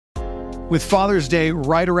With Father's Day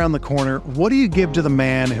right around the corner, what do you give to the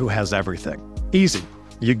man who has everything? Easy.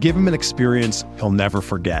 You give him an experience he'll never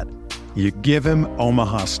forget. You give him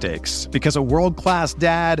Omaha Steaks, because a world-class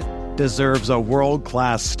dad deserves a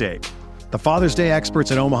world-class steak. The Father's Day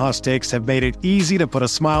experts at Omaha Steaks have made it easy to put a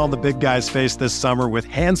smile on the big guy's face this summer with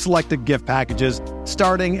hand-selected gift packages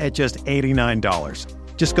starting at just $89.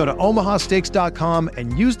 Just go to omahasteaks.com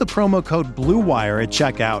and use the promo code BLUEWIRE at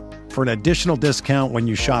checkout for an additional discount when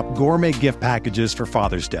you shop gourmet gift packages for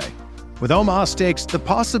Father's Day. With Omaha Steaks, the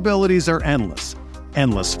possibilities are endless.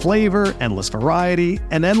 Endless flavor, endless variety,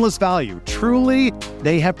 and endless value. Truly,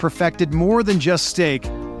 they have perfected more than just steak.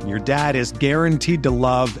 Your dad is guaranteed to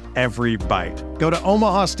love every bite. Go to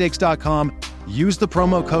omahasteaks.com, use the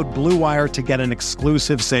promo code BLUEWIRE to get an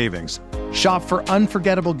exclusive savings. Shop for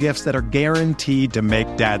unforgettable gifts that are guaranteed to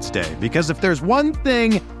make Dad's Day. Because if there's one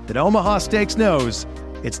thing that Omaha Steaks knows,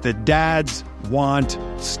 it's that dads want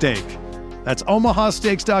steak. That's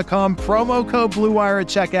omahasteaks.com, promo code BLUEWIRE at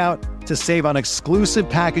checkout to save on exclusive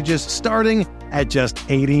packages starting at just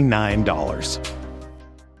 $89.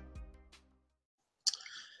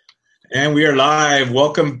 And we are live.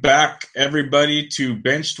 Welcome back, everybody, to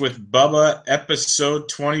Benched with Bubba, episode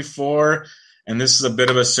 24. And this is a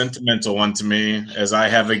bit of a sentimental one to me, as I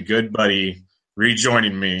have a good buddy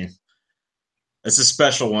rejoining me. It's a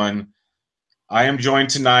special one. I am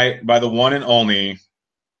joined tonight by the one and only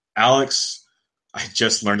Alex. I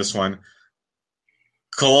just learned this one.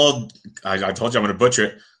 I told you I'm going to butcher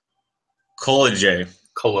it. Kolodziej.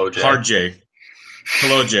 Hard J.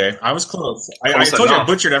 Kolodziej. I was close. I told you I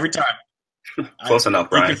butchered every time. Close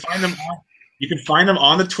enough, Brian. You can find them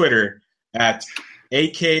on the Twitter at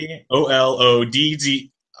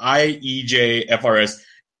AKOLODZIEJFRS.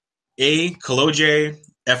 Kolodziej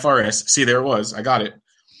FRS. See, there it was. I got it.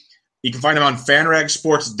 You can find them on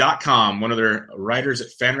fanragsports.com, one of their writers at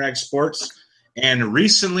Fanrag Sports. And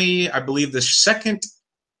recently, I believe the second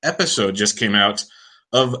episode just came out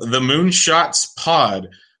of the Moonshots Pod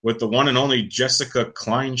with the one and only Jessica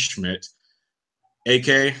Kleinschmidt.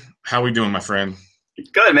 AK, how we doing, my friend?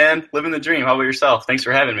 Good, man. Living the dream. How about yourself? Thanks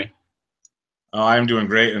for having me. I'm doing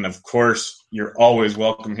great, and of course, you're always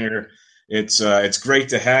welcome here. It's great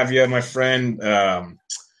to have you, my friend.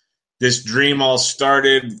 This dream all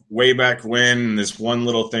started way back when, this one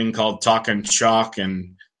little thing called Talking Chalk,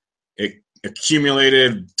 and it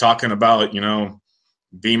accumulated talking about,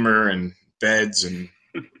 Beamer and beds and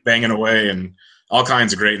banging away and all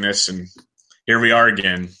kinds of greatness, and here we are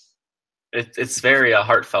again. It's very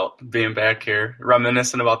heartfelt being back here,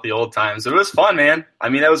 reminiscing about the old times. It was fun, man. I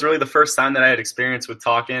mean, that was really the first time that I had experience with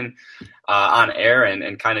talking on air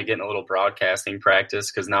and kind of getting a little broadcasting practice,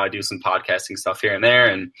 because now I do some podcasting stuff here and there,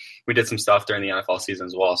 and we did some stuff during the NFL season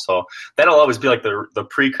as well. So that'll always be like the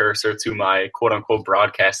precursor to my quote-unquote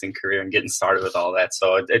broadcasting career and getting started with all that.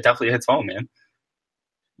 So it definitely hits home, man.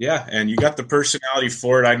 Yeah, and you got the personality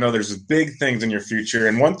for it. I know there's big things in your future.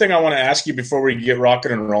 And one thing I want to ask you before we get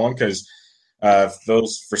rocking and rolling, because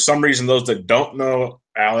for some reason, those that don't know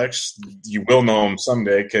Alex, you will know him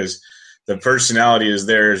someday, because the personality is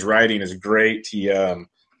there. His writing is great. He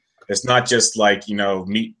it's not just like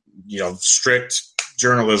strict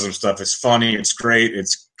journalism stuff. It's funny. It's great.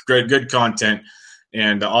 It's good content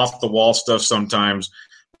and off the wall stuff sometimes.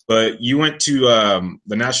 But you went to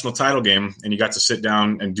the national title game and you got to sit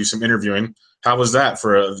down and do some interviewing. How was that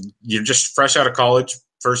you're just fresh out of college,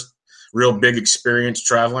 first real big experience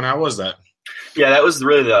traveling? How was that? Yeah, that was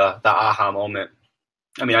really the aha moment.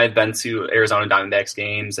 I mean, I had been to Arizona Diamondbacks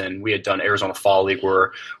games, and we had done Arizona Fall League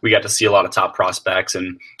where we got to see a lot of top prospects,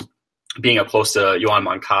 and being up close to Yoan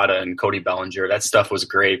Moncada and Cody Bellinger, that stuff was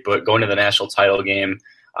great. But going to the national title game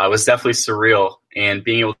was definitely surreal, and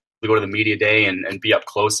being able to go to the media day and be up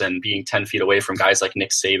close and being 10 feet away from guys like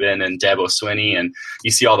Nick Saban and Dabo Swinney, and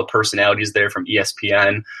you see all the personalities there from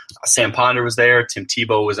ESPN. Sam Ponder was there. Tim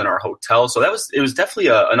Tebow was in our hotel. So it was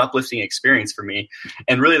definitely an uplifting experience for me,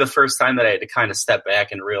 and really the first time that I had to kind of step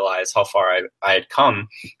back and realize how far I had come,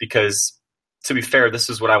 because to be fair,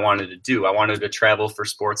 this is what I wanted to do. I wanted to travel for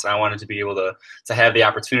sports, and I wanted to be able to have the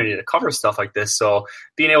opportunity to cover stuff like this. So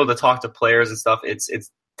being able to talk to players and stuff, it's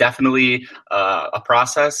definitely a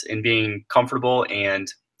process in being comfortable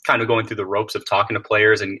and kind of going through the ropes of talking to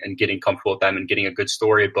players and getting comfortable with them and getting a good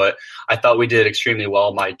story. But I thought we did extremely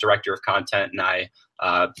well. My director of content and I,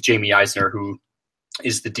 Jamie Eisner, who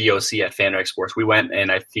is the DOC at Fanrag Sports, we went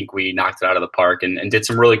and I think we knocked it out of the park and did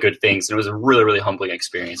some really good things. And it was a really, really humbling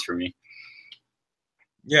experience for me.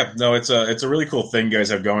 Yeah, no, it's a really cool thing you guys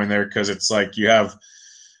have going there, because it's like you have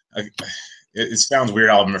it sounds weird,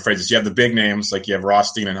 I'm afraid. You have the big names, like you have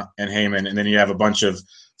Rothstein and Heyman, and then you have a bunch of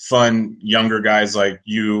fun younger guys like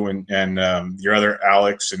you and your other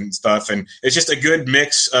Alex and stuff. And it's just a good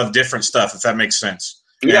mix of different stuff, if that makes sense.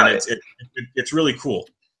 Yeah. And it's really cool.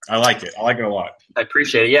 I like it. I like it a lot. I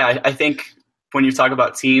appreciate it. Yeah, I think when you talk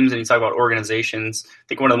about teams and you talk about organizations, I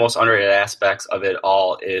think one of the most underrated aspects of it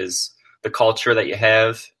all is the culture that you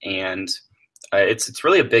have, and it's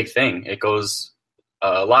really a big thing. It goes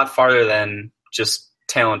a lot farther than just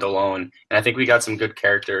talent alone, and I think we got some good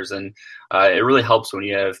characters, and it really helps when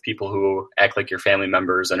you have people who act like your family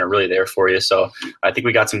members and are really there for you. So I think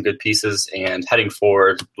we got some good pieces, and heading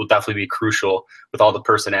forward will definitely be crucial with all the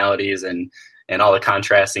personalities and all the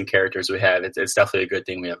contrasting characters we have. It's definitely a good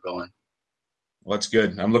thing we have going. Well, that's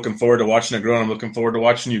good. I'm looking forward to watching it grow, and I'm looking forward to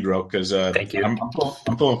watching you grow because thank you. I'm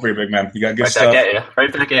pulling for you, big man. You got good right stuff.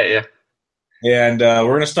 Right back at you. And we're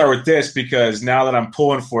going to start with this because now that I'm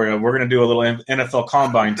pulling for you, we're going to do a little NFL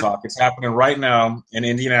Combine talk. It's happening right now in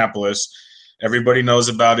Indianapolis. Everybody knows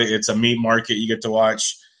about it. It's a meat market. You get to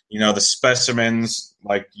watch, the specimens,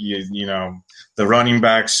 like, the running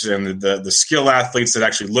backs and the skill athletes that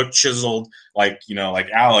actually look chiseled, like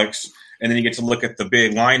Alex. And then you get to look at the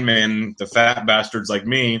big linemen, the fat bastards like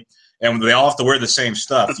me, and they all have to wear the same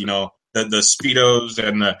stuff, the Speedos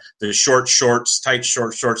and the short shorts, tight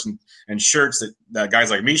short shorts and shirts that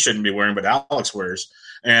guys like me shouldn't be wearing, but Alex wears.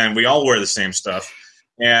 And we all wear the same stuff.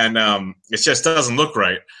 And it just doesn't look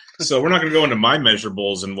right. So we're not going to go into my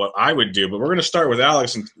measurables and what I would do, but we're going to start with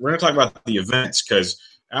Alex, and we're going to talk about the events because,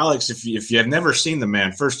 Alex, if you have never seen the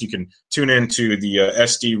man, first you can tune into the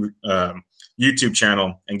SD YouTube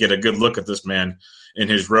channel and get a good look at this man in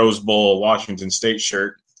his Rose Bowl Washington State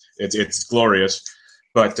shirt. It's glorious.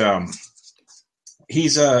 But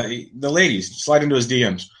he's the ladies slide into his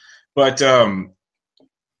DMs. But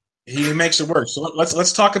he makes it work. So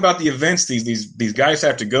let's talk about the events these guys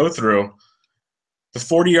have to go through. The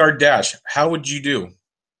 40-yard dash. How would you do?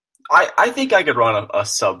 I think I could run a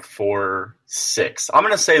sub 4.6. I'm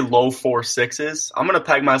going to say low 4.6s. I'm going to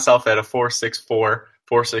peg myself at a 4.64.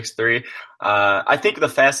 4.63. I think the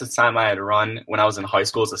fastest time I had run when I was in high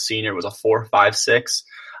school as a senior was a 4.56.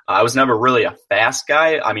 I was never really a fast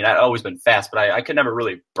guy. I mean, I'd always been fast, but I could never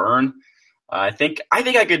really burn. I think I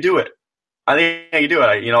could do it. I think I could do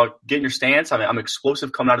it. Get in your stance. I'm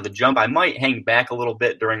explosive coming out of the jump. I might hang back a little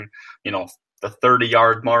bit during, the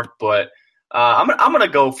 30-yard mark, but I'm gonna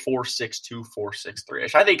go 4.62,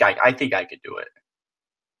 4.63ish. I think I could do it.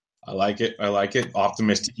 I like it.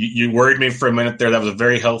 Optimistic. You worried me for a minute there. That was a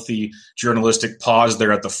very healthy journalistic pause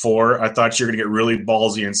there at the 4. I thought you were going to get really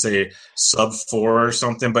ballsy and say sub 4 or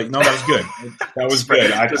something, but no, that was good. That was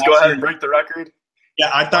good. Just go ahead and break the record.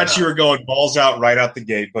 Yeah, I thought you were going balls out right out the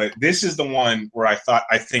gate, but this is the one where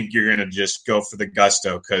I think you're going to just go for the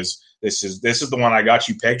gusto because this is the one I got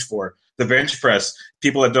you pegged for. The bench press.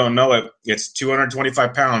 People that don't know it, it's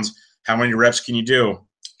 225 pounds. How many reps can you do?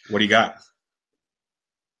 What do you got?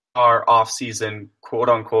 Our off-season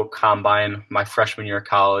quote-unquote combine my freshman year of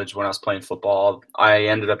college when I was playing football, I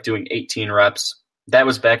ended up doing 18 reps. That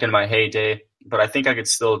was back in my heyday, but I think I could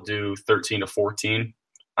still do 13 to 14.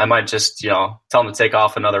 I might just, tell them to take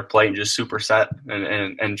off another plate and just superset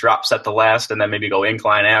and drop set the last and then maybe go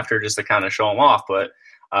incline after just to kind of show them off. But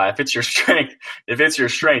if it's your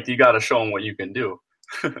strength, you got to show them what you can do.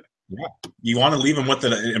 Yeah. You want to leave them with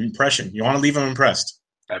an impression. You want to leave them impressed.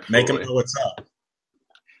 Absolutely. Make them know what's up.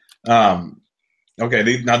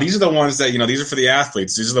 Okay. Now these are the ones that, these are for the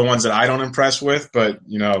athletes. These are the ones that I don't impress with, but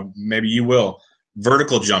maybe you will.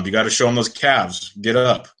 Vertical jump. You got to show them those calves. Get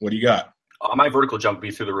up. What do you got? My vertical jump would be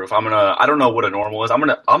through the roof. I don't know what a normal is. I'm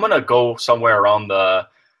going to go somewhere around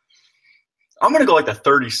I'm going to go like the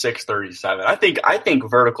 36, 37. I think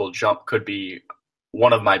vertical jump could be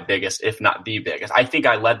one of my biggest, if not the biggest. I think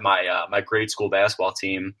I led my my grade school basketball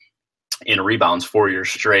team in rebounds 4 years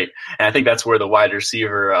straight. And I think that's where the wide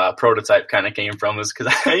receiver prototype kind of came from, is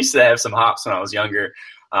because I used to have some hops when I was younger.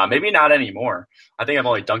 Maybe not anymore. I think I've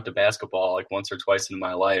only dunked a basketball like once or twice in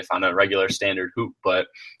my life on a regular standard hoop, but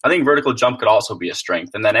I think vertical jump could also be a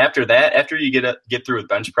strength. And then after that, after you get through with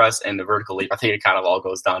bench press and the vertical leap, I think it kind of all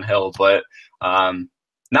goes downhill, but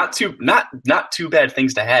not too bad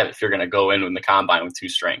things to have if you're going to go in the combine with 2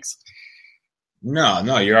 strengths.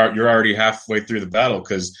 No, you're already halfway through the battle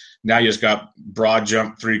because now you just got broad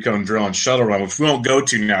jump, 3-cone drill, and shuttle run, which we won't go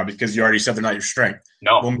to now because you already said they're not your strength.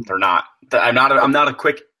 No, they're not. I'm not a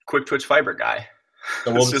quick twitch fiber guy.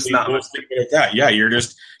 So we'll just not. We'll stick with that. Yeah, you're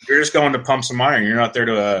just going to pump some iron. You're not there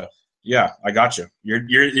to. Yeah, I got you.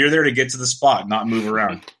 You're there to get to the spot, not move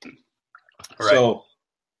around. Right.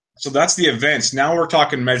 So that's the events. Now we're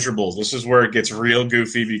talking measurables. This is where it gets real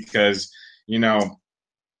goofy because well,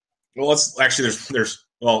 let's actually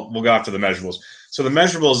we'll go after the measurables. So the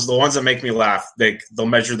measurables, the ones that make me laugh, they'll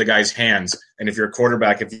measure the guy's hands. And if you're a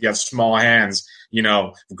quarterback, if you have small hands,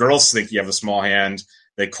 girls think you have a small hand.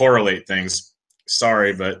 They correlate things.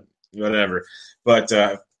 Sorry, but whatever. But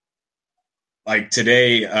like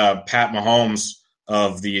today, Pat Mahomes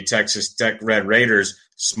of the Texas Tech Red Raiders,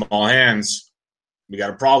 small hands. We got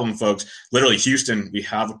a problem, folks. Literally, Houston, we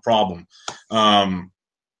have a problem.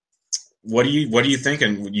 What are you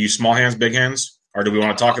thinking? You small hands, big hands? Or do we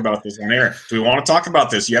want to talk about this on air? Do we want to talk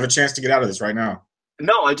about this? You have a chance to get out of this right now.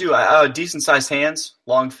 No, I do. Decent-sized hands,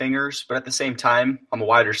 long fingers, but at the same time, I'm a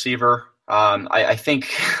wide receiver. I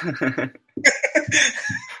think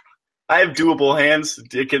I have doable hands.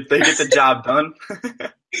 They get the job done.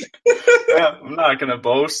 Yeah, I'm not going to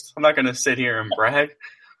boast. I'm not going to sit here and brag.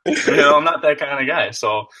 I'm not that kind of guy.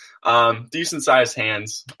 So decent-sized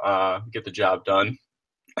hands get the job done.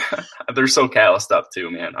 They're so calloused up too,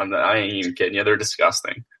 man. I ain't even kidding you. They're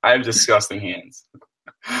disgusting. I have disgusting hands.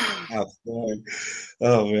 Oh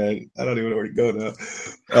man, I don't even know where to go now.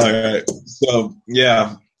 All right, so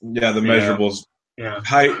yeah, the measurables. Yeah.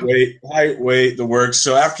 Height, weight, the works.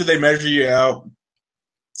 So after they measure you out,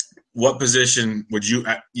 what position would you?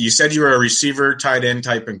 You said you were a receiver, tight end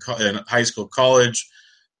type in high school, college.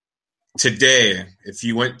 Today, if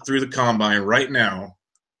you went through the combine right now,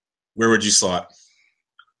 where would you slot?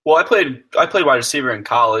 Well, I played wide receiver in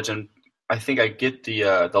college, and I think I get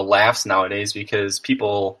the laughs nowadays because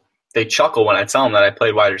people, they chuckle when I tell them that I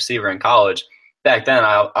played wide receiver in college. Back then,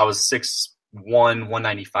 I was 6'1",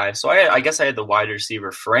 195, so I guess I had the wide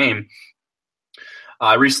receiver frame.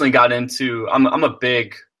 I recently got into I'm a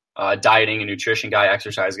big dieting and nutrition guy,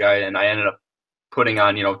 exercise guy, and I ended up putting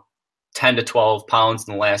on 10 to 12 pounds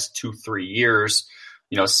in the last 2-3 years.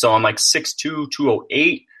 So I'm like 6'2",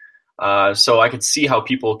 208. So I could see how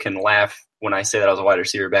people can laugh when I say that I was a wide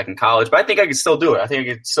receiver back in college, but I think I could still do it. I think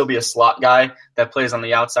I could still be a slot guy that plays on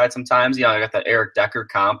the outside sometimes. I got that Eric Decker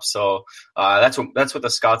comp, so that's what the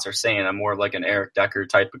scouts are saying. I'm more like an Eric Decker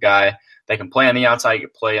type of guy that can play on the outside, he can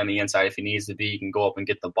play on the inside if he needs to be. He can go up and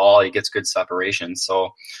get the ball. He gets good separation. So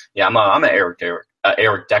yeah, I'm an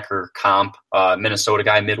Eric Decker comp, Minnesota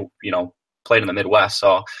guy, played in the Midwest.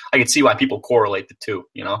 So I can see why people correlate the two.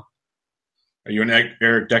 Are you an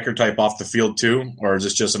Eric Decker type off the field too, or is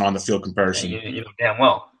this just an on the field comparison? Damn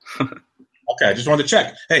well. Okay, I just wanted to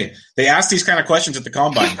check. Hey, they ask these kind of questions at the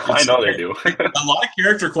combine. I know they do. A lot of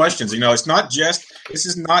character questions. It's not just. This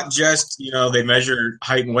is not just. They measure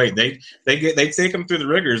height and weight. They take them through the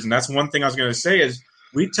rigors, and that's one thing I was going to say is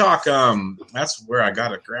we talk. That's where I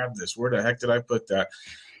gotta grab this. Where the heck did I put that?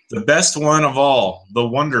 The best one of all, the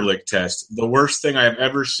Wonderlic test. The worst thing I've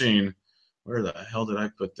ever seen. Where the hell did I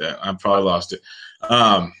put that? I probably lost it.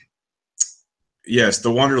 Yes, the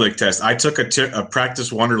Wonderlic test. I took a practice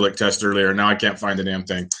Wonderlic test earlier. Now I can't find the damn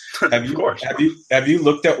thing. Of course. Have you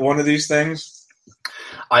looked at one of these things?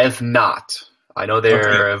 I have not. I know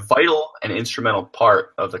they're a vital and instrumental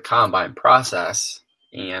part of the combine process,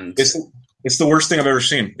 and it's the worst thing I've ever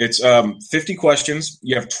seen. It's 50 questions.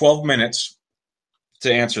 You have 12 minutes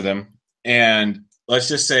to answer them, and let's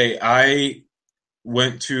just say I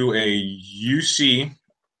went to a UC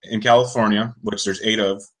in California, which there's 8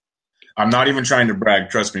 of. I'm not even trying to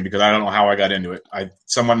brag, trust me, because I don't know how I got into it.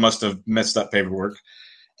 Someone must have messed up paperwork.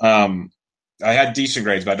 I had decent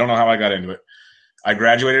grades, but I don't know how I got into it. I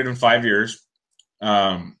graduated in 5 years,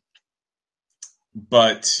 but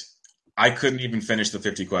I couldn't even finish the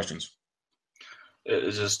 50 questions.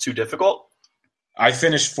 Is this too difficult? I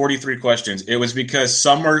finished 43 questions. It was because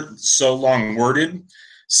some are so long worded.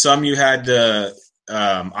 Some you had to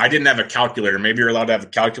I didn't have a calculator. Maybe you're allowed to have a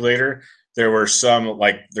calculator. There were some,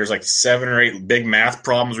 there's 7 or 8 big math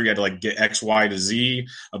problems where you had to get X, Y to Z,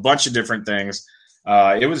 a bunch of different things.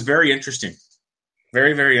 It was very interesting.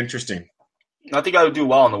 Very, very interesting. I think I would do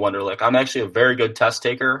well on the Wonderlic. I'm actually a very good test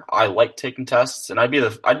taker. I like taking tests, and I'd be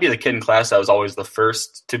the kid in class that was always the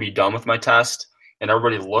first to be done with my test. And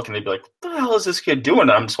everybody would look and they'd be like, what the hell is this kid doing?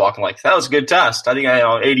 And I'm just walking like, that was a good test. I think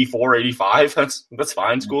I 84, 85. That's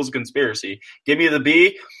fine. School's a conspiracy. Give me the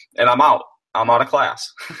B and I'm out. I'm out of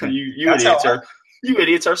class. You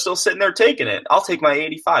idiots are still sitting there taking it. I'll take my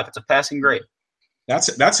 85. It's a passing grade.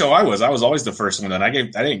 That's how I was. I was always the first one that I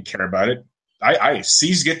didn't care about it. I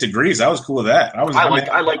C's get degrees. I was cool with that.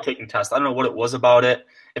 I like taking tests. I don't know what it was about it.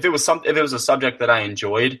 If it was a subject that I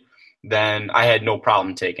enjoyed, then I had no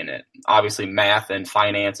problem taking it. Obviously, math and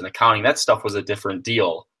finance and accounting, that stuff was a different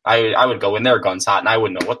deal. I would go in there guns hot, and I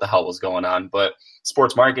wouldn't know what the hell was going on. But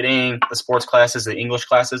sports marketing, the sports classes, the English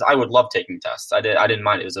classes, I would love taking tests. I didn't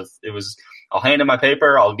mind. It was I'll hand in my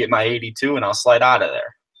paper, I'll get my 82, and I'll slide out of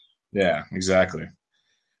there. Yeah, exactly.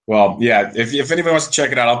 Well, yeah, if anybody wants to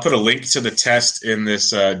check it out, I'll put a link to the test in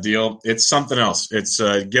this deal. It's something else. It's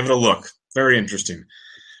give it a look. Very interesting.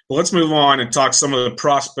 Well, let's move on and talk some of the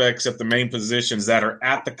prospects at the main positions that are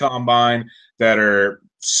at the combine that are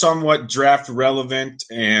somewhat draft relevant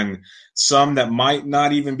and some that might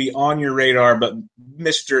not even be on your radar, but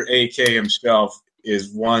Mr. AK himself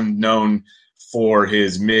is one known for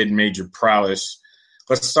his mid-major prowess.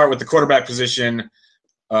 Let's start with the quarterback position,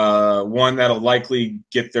 one that'll likely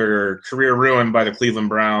get their career ruined by the Cleveland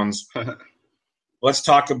Browns. Let's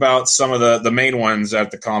talk about some of the main ones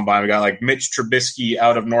at the combine. We got like Mitch Trubisky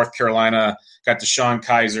out of North Carolina, got DeShone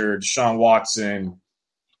Kizer, Deshaun Watson,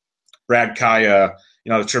 Brad Kaya.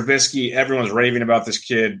 The Trubisky, everyone's raving about this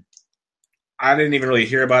kid. I didn't even really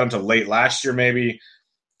hear about him until late last year, maybe.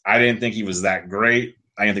 I didn't think he was that great.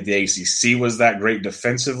 I didn't think the ACC was that great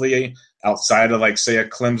defensively outside of, like, say, a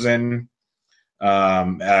Clemson,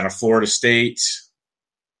 at a Florida State,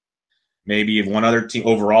 maybe one other team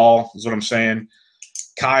overall is what I'm saying.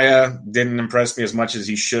 Kaya didn't impress me as much as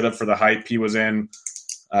he should have for the hype he was in.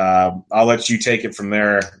 I'll let you take it from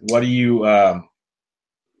there. What are you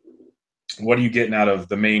getting out of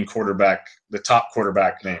the main quarterback, the top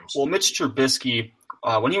quarterback names? Well, Mitch Trubisky,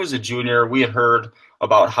 when he was a junior, we had heard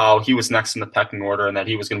about how he was next in the pecking order and that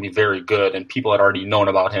he was going to be very good, and people had already known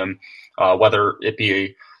about him, whether it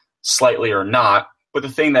be slightly or not. But the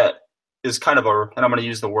thing that is kind of and I'm going to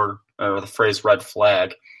use the word or the phrase red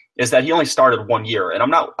flag, is that he only started 1 year. And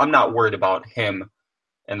I'm not worried about him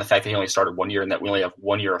and the fact that he only started 1 year and that we only have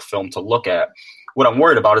 1 year of film to look at. What I'm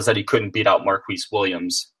worried about is that he couldn't beat out Marquise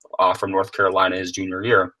Williams from North Carolina his junior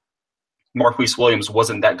year. Marquise Williams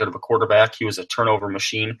wasn't that good of a quarterback. He was a turnover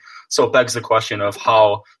machine. So it begs the question of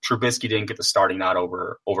how Trubisky didn't get the starting nod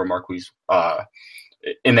over Marquise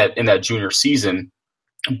in that junior season.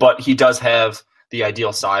 But he does have the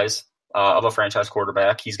ideal size of a franchise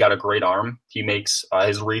quarterback. He's got a great arm. He makes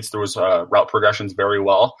his reads through his route progressions very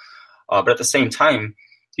well. But at the same time,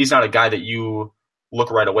 he's not a guy that you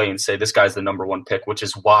look right away and say, this guy's the number one pick, which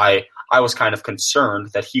is why I was kind of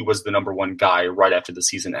concerned that he was the number one guy right after the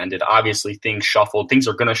season ended. Obviously, things shuffled. Things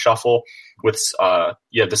are going to shuffle with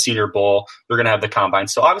the Senior Bowl. They're going to have the Combine.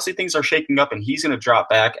 So obviously things are shaking up, and he's going to drop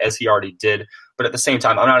back as he already did. But at the same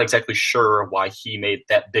time, I'm not exactly sure why he made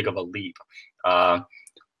that big of a leap. A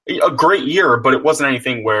great year, but it wasn't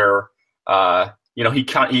anything where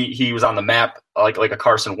he was on the map like a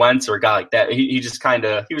Carson Wentz or a guy like that. He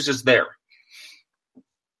was just there.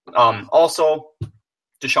 Also,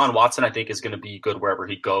 Deshaun Watson, I think, is going to be good wherever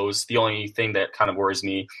he goes. The only thing that kind of worries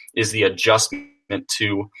me is the adjustment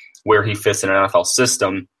to where he fits in an NFL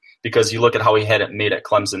system, because you look at how he had it made at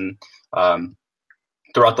Clemson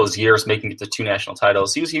throughout those years, making it to 2 national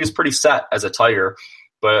titles. He was pretty set as a Tiger,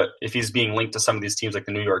 but if he's being linked to some of these teams like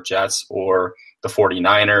the New York Jets or the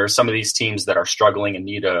 49ers, some of these teams that are struggling and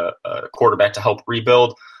need a quarterback to help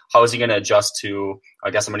rebuild, how is he going to adjust to,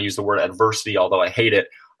 I guess I'm going to use the word adversity, although I hate it,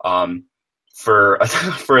 for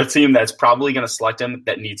a team that's probably going to select him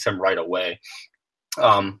that needs him right away.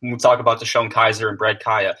 We'll talk about DeShone Kizer and Brad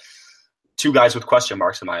Kaya, 2 guys with question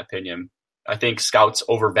marks in my opinion. I think scouts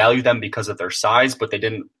overvalue them because of their size, but they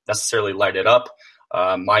didn't necessarily light it up.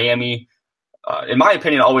 Miami, in my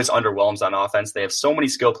opinion, always underwhelms on offense. They have so many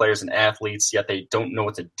skill players and athletes, yet they don't know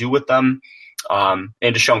what to do with them. And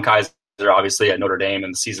DeShone Kizer, obviously at Notre Dame,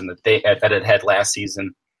 and the season that it had last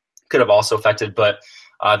season could have also affected. But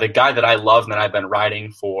the guy that I love and that I've been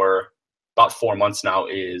riding for about 4 months now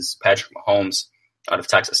is Patrick Mahomes out of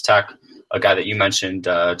Texas Tech, a guy that you mentioned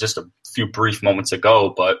just a few brief moments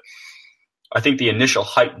ago. But I think the initial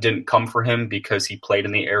hype didn't come for him because he played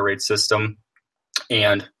in the air raid system,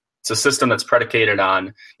 and it's a system that's predicated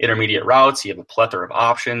on intermediate routes. You have a plethora of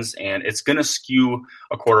options, and it's going to skew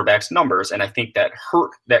a quarterback's numbers. And I think that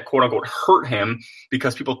quote unquote hurt him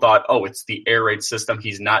because people thought, oh, it's the air raid system,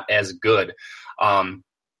 he's not as good.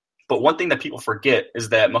 But one thing that people forget is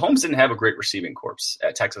that Mahomes didn't have a great receiving corps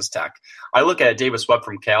at Texas Tech. I look at Davis Webb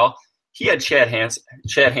from Cal. He had Chad Hansen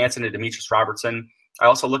and Demetrius Robertson. I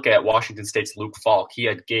also look at Washington State's Luke Falk. He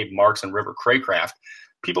had Gabe Marks and River Craycraft.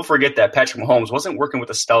 People forget that Patrick Mahomes wasn't working with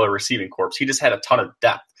a stellar receiving corps. He just had a ton of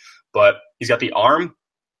depth. But he's got the arm,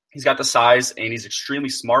 he's got the size, and he's extremely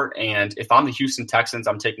smart. And if I'm the Houston Texans,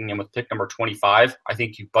 I'm taking him with pick number 25. I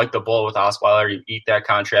think you bite the bullet with Osweiler. You eat that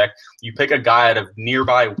contract. You pick a guy out of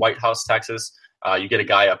nearby White House, Texas. You get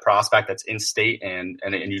a prospect that's in state, and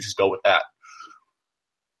you just go with that.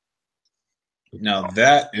 Now,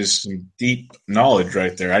 that is some deep knowledge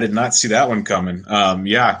right there. I did not see that one coming.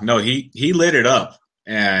 He lit it up.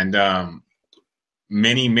 And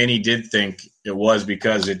many did think it was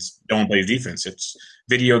because it's don't play defense. It's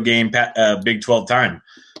video game Big 12 time.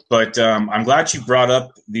 But I'm glad you brought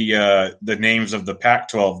up the names of the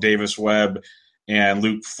Pac-12, Davis Webb and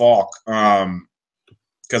Luke Falk,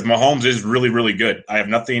 because Mahomes is really, really good. I have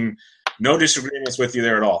no disagreements with you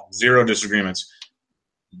there at all. Zero disagreements.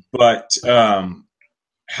 But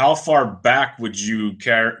how far back would you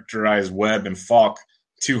characterize Webb and Falk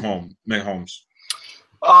to Mahomes?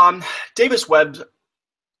 Davis Webb,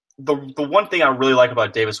 the one thing I really like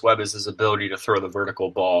about Davis Webb is his ability to throw the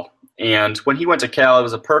vertical ball. And when he went to Cal, it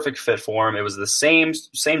was a perfect fit for him. It was the same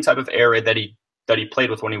type of area that he played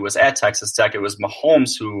with when he was at Texas Tech. It was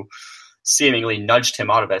Mahomes who seemingly nudged him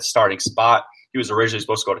out of that starting spot. He was originally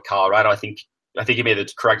supposed to go to Colorado. I think he made the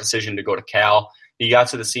correct decision to go to Cal. He got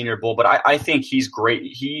to the Senior Bowl, but I think he's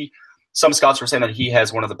great. Some scouts were saying that he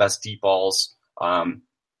has one of the best deep balls out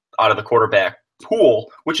of the quarterback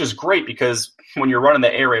pool, which is great because when you're running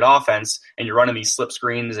the air raid offense and you're running these slip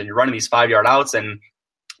screens and you're running these 5-yard outs, and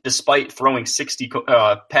despite throwing 60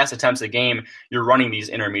 pass attempts a game, you're running these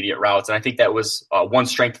intermediate routes. And I think that was one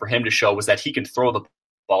strength for him to show, was that he can throw the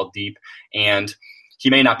ball deep, and he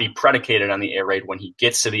may not be predicated on the air raid when he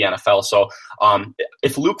gets to the NFL. So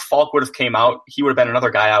if Luke Falk would have came out, he would have been another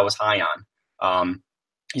guy I was high on.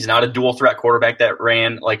 He's not a dual threat quarterback that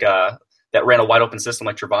ran a wide open system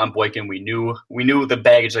like Trevon Boykin. We knew the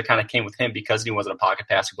baggage that kind of came with him because he wasn't a pocket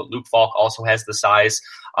passer, but Luke Falk also has the size.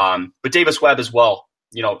 But Davis Webb as well,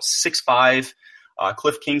 6'5",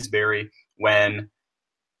 Cliff Kingsbury, when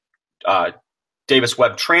Davis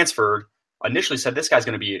Webb transferred, initially said this guy's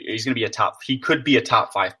he could be a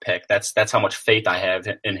top 5 pick. That's how much faith I have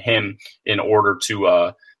in him in order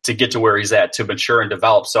to get to where he's at, to mature and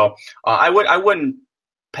develop. So I wouldn't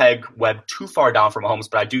peg Webb too far down for Mahomes,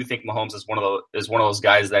 but I do think Mahomes is one of those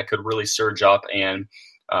guys that could really surge up, and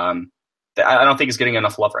I don't think he's getting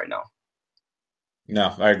enough love right now.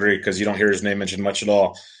 No, I agree, because you don't hear his name mentioned much at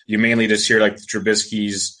all. You mainly just hear like the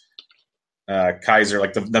Trubisky's, Kaiser,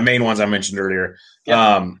 like the main ones I mentioned earlier.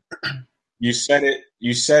 Yep. You said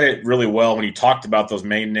it really well when you talked about those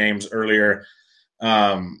main names earlier.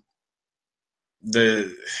 It's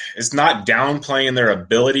not downplaying their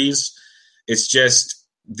abilities. It's just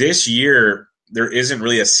this year there isn't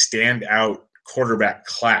really a standout quarterback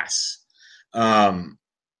class.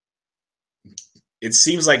 It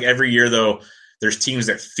seems like every year, though, there's teams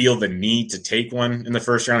that feel the need to take one in the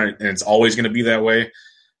first round, and it's always going to be that way.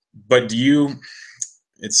 But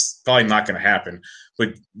it's probably not going to happen,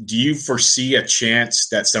 but do you foresee a chance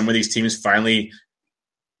that some of these teams finally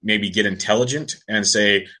maybe get intelligent and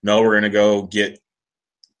say, no, we're going to go get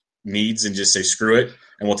needs and just say, screw it,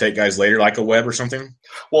 and we'll take guys later like a Webb or something?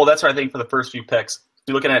 Well, that's what I think for the first few picks.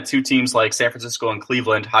 You're looking at two teams like San Francisco and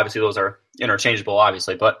Cleveland. Obviously, those are interchangeable,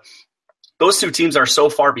 obviously, but those two teams are so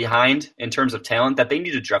far behind in terms of talent that they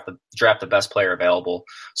need to draft the best player available.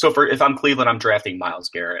 So if I'm Cleveland, I'm drafting Myles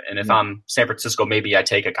Garrett. And if I'm San Francisco, maybe I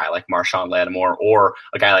take a guy like Marshawn Lattimore or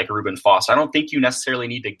a guy like Reuben Foster. I don't think you necessarily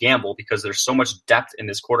need to gamble because there's so much depth in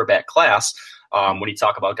this quarterback class. When you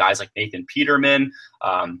talk about guys like Nathan Peterman,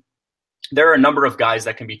 there are a number of guys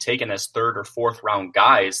that can be taken as 3rd or 4th round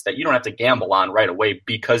guys that you don't have to gamble on right away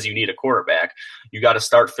because you need a quarterback. You got to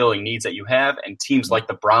start filling needs that you have, and teams like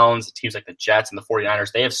the Browns, teams like the Jets and the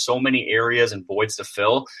 49ers, they have so many areas and voids to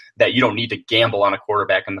fill that you don't need to gamble on a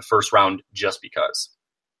quarterback in the first round just because.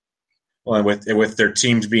 Well, with their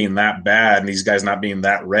teams being that bad and these guys not being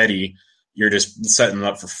that ready, you're just setting them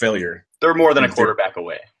up for failure. They're more than a quarterback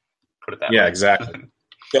away. Put it that way. Yeah, exactly.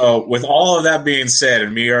 So with all of that being said,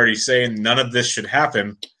 and me already saying none of this should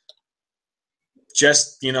happen,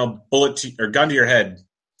 just, bullet or gun to your head,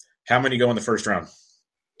 how many go in the first round?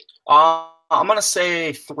 I'm going to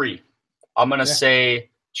say 3. I'm going to say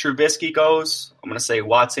Trubisky goes, I'm going to say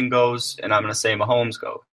Watson goes, and I'm going to say Mahomes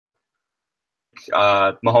goes.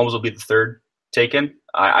 Mahomes will be the 3rd taken.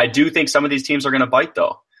 I do think some of these teams are going to bite,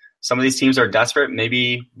 though. Some of these teams are desperate.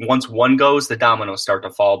 Maybe once one goes, the dominoes start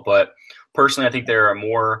to fall, but personally, I think there are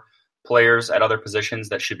more players at other positions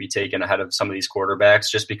that should be taken ahead of some of these quarterbacks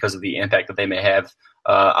just because of the impact that they may have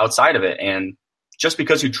outside of it. And just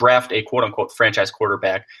because you draft a quote-unquote franchise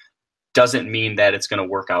quarterback doesn't mean that it's going to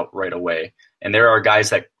work out right away. And there are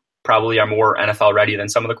guys that probably are more NFL ready than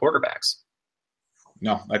some of the quarterbacks.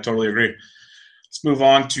 No, I totally agree. Let's move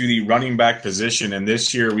on to the running back position. And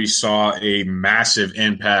this year we saw a massive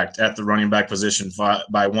impact at the running back position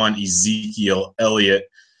by one Ezekiel Elliott.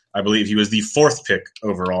 I believe he was the 4th pick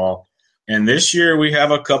overall. And this year we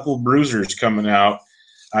have a couple bruisers coming out.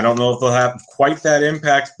 I don't know if they'll have quite that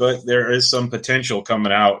impact, but there is some potential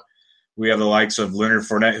coming out. We have the likes of Leonard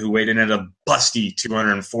Fournette, who weighed in at a busty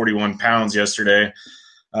 241 pounds yesterday.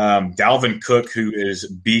 Dalvin Cook, who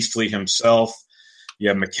is beastly himself. You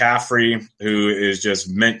have McCaffrey, who is just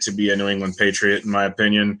meant to be a New England Patriot, in my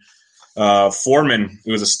opinion. Foreman,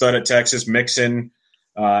 who was a stud at Texas, Mixon,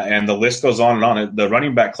 and the list goes on and on. The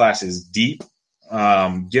running back class is deep.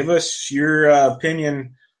 Give us your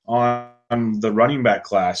opinion on the running back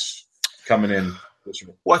class coming in this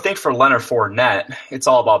year. Well, I think for Leonard Fournette, it's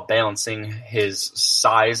all about balancing his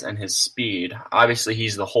size and his speed. Obviously,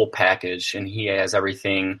 he's the whole package, and he has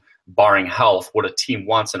everything, barring health, what a team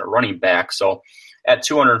wants in a running back. So at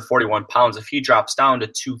 241 pounds, if he drops down to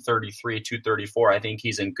 233, 234, I think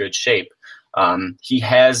he's in good shape. He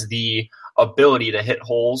has the ability to hit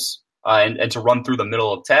holes and to run through the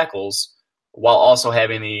middle of tackles while also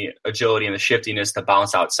having the agility and the shiftiness to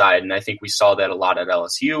bounce outside. And I think we saw that a lot at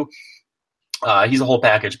LSU. He's a whole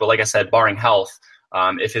package, but like I said, barring health,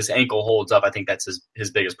 if his ankle holds up, I think that's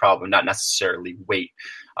his biggest problem, not necessarily weight.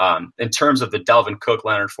 In terms of the Dalvin Cook,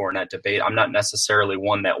 Leonard Fournette debate, I'm not necessarily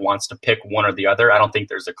one that wants to pick one or the other. I don't think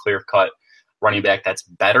there's a clear-cut running back that's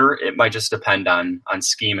better. It might just depend on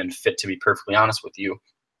scheme and fit, to be perfectly honest with you.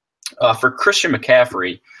 For Christian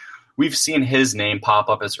McCaffrey, we've seen his name pop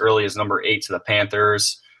up as early as number 8 to the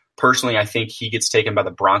Panthers. Personally, I think he gets taken by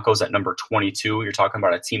the Broncos at number 22. You're talking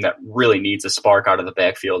about a team that really needs a spark out of the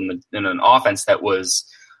backfield and an offense that was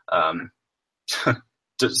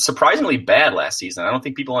surprisingly bad last season. I don't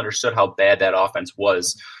think people understood how bad that offense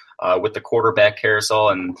was with the quarterback carousel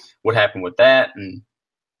and what happened with that, and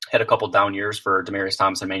had a couple down years for Demaryius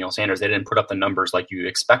Thomas and Emmanuel Sanders. They didn't put up the numbers like you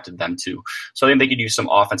expected them to. So I think they could use some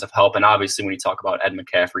offensive help. And obviously when you talk about Ed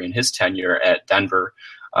McCaffrey and his tenure at Denver,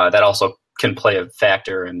 that also can play a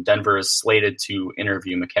factor. And Denver is slated to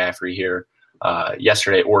interview McCaffrey here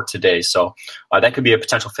yesterday or today. So that could be a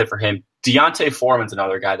potential fit for him. Deontay Foreman's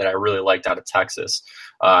another guy that I really liked out of Texas.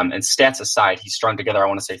 And stats aside, he strung together, I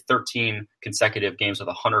want to say, 13 consecutive games with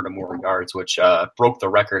 100 or more yards, which broke the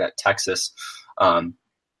record at Texas.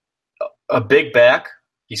 A big back.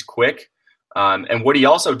 He's quick. And what he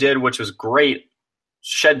also did, which was great,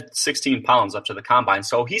 shed 16 pounds up to the combine.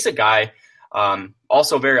 So he's a guy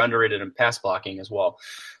also very underrated in pass blocking as well.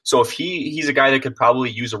 So if he's a guy that could probably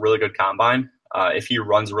use a really good combine. If he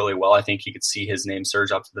runs really well, I think he could see his name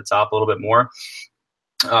surge up to the top a little bit more.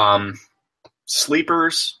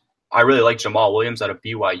 Sleepers, I really like Jamal Williams out of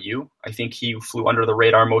BYU. I think he flew under the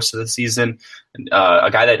radar most of the season. A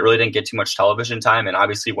guy that really didn't get too much television time. And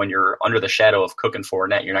obviously when you're under the shadow of Cook and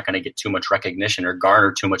Fournette, you're not going to get too much recognition or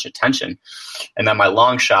garner too much attention. And then my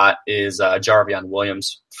long shot is Jarvion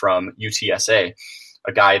Williams from UTSA,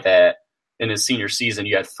 a guy that in his senior season,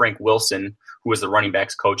 you had Frank Wilson, who was the running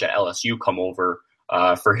backs coach at LSU, come over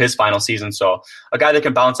for his final season. So a guy that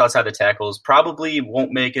can bounce outside the tackles, probably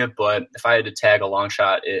won't make it, but if I had to tag a long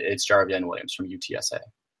shot, it's Jarvion Williams from UTSA.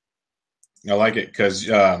 I like it because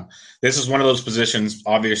this is one of those positions,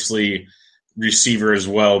 obviously receiver as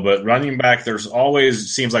well, but running back, there's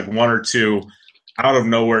always seems like one or two out of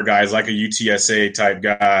nowhere guys like a UTSA type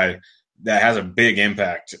guy that has a big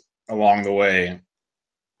impact along the way.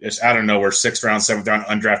 Just out of nowhere, 6th round, 7th round,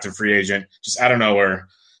 undrafted free agent, just out of nowhere.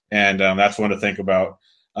 And that's one to think about.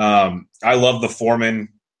 I love the Foreman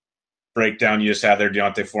breakdown you just had there,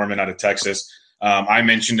 Deontay Foreman out of Texas. I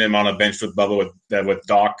mentioned him on a bench with Bubba with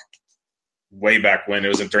Doc way back when. It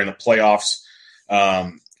was during the playoffs.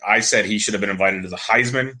 I said he should have been invited to the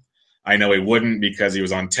Heisman. I know he wouldn't because he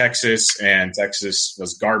was on Texas, and Texas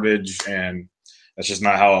was garbage, and that's just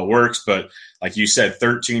not how it works. But like you said,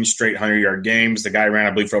 13 straight 100-yard games. The guy ran,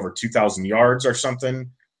 I believe, for over 2,000 yards or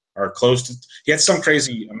something. Or close to, he had some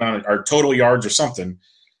crazy amount of total yards or something.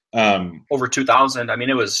 Over 2,000. I mean,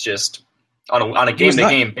 it was just on a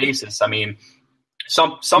game-to-game basis. I mean,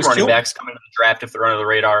 some running backs come into the draft if they're under the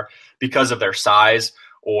radar because of their size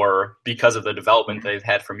or because of the development they've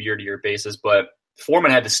had from year-to-year basis. But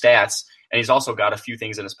Foreman had the stats, and he's also got a few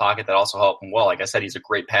things in his pocket that also help him well. Like I said, he's a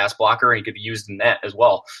great pass blocker, and he could be used in that as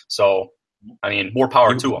well. So, I mean, more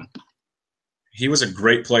power to him. He was a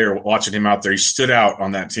great player watching him out there. He stood out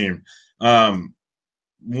on that team.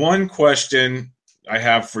 One question I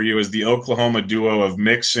have for you is the Oklahoma duo of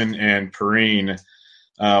Mixon and Perine.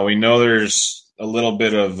 We know there's a little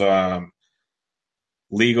bit of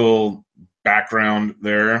legal background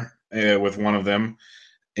there with one of them.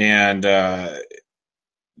 And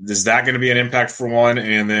is that going to be an impact for one?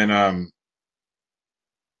 And then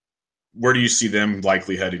where do you see them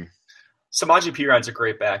likely heading? Samaje Perine's a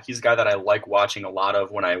great back. He's a guy that I like watching a lot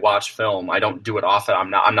of when I watch film. I don't do it often. I'm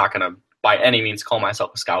not going to by any means call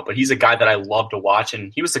myself a scout, but he's a guy that I love to watch,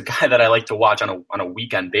 and he was a guy that I like to watch on a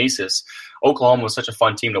weekend basis. Oklahoma was such a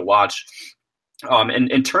fun team to watch. And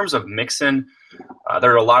in terms of Mixon,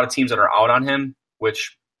 there are a lot of teams that are out on him,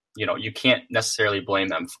 which you can't necessarily blame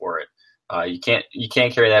them for it. You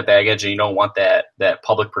can't carry that baggage, and you don't want that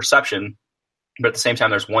public perception. But at the same time,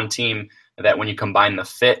 there's one team that when you combine the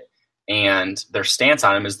fit and their stance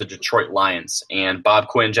on him is the Detroit Lions. And Bob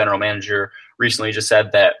Quinn, general manager, recently just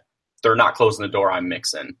said that they're not closing the door on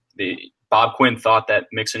Mixon. Bob Quinn thought that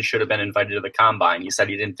Mixon should have been invited to the combine. He said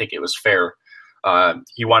he didn't think it was fair.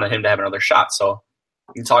 He wanted him to have another shot. So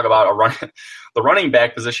you talk about the running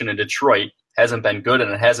back position in Detroit hasn't been good,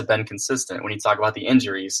 and it hasn't been consistent. When you talk about the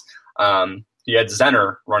injuries, he had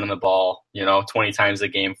Zenner running the ball, 20 times a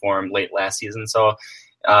game for him late last season. So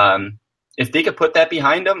if they could put that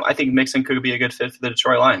behind him, I think Mixon could be a good fit for the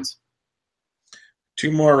Detroit Lions.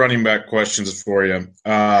 2 more running back questions for you.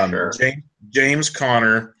 Sure. James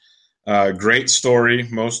Conner, great story.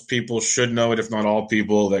 Most people should know it, if not all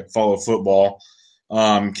people that follow football.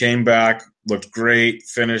 Came back, looked great,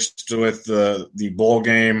 finished with the bowl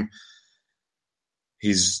game.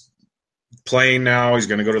 He's playing now. He's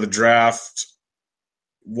going to go to the draft.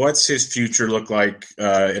 What's his future look like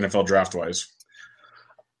NFL draft-wise?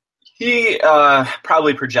 He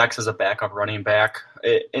probably projects as a backup running back.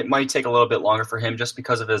 It might take a little bit longer for him just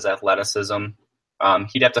because of his athleticism.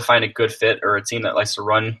 He'd have to find a good fit or a team that likes to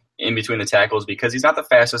run in between the tackles because he's not the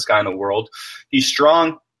fastest guy in the world. He's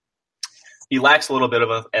strong. He lacks a little bit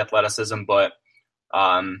of athleticism, but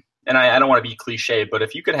and I don't want to be cliche, but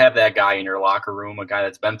if you could have that guy in your locker room, a guy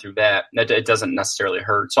that's been through that, it doesn't necessarily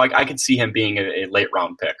hurt. So I could see him being a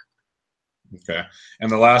late-round pick. Okay.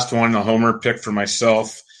 And the last one, a homer pick for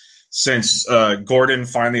myself. Since Gordon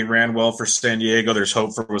finally ran well for San Diego, there's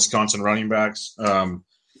hope for Wisconsin running backs.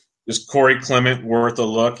 Is Corey Clement worth a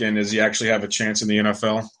look, and does he actually have a chance in the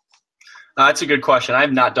NFL? That's a good question.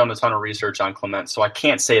 I've not done a ton of research on Clement, so I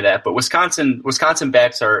can't say that. But Wisconsin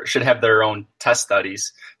backs should have their own test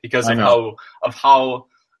studies because of how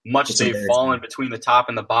much they've fallen between the top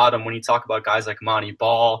and the bottom. When you talk about guys like Monty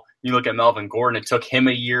Ball, you look at Melvin Gordon, it took him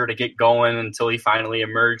a year to get going until he finally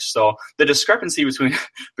emerged. So the discrepancy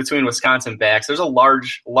between Wisconsin backs, there's a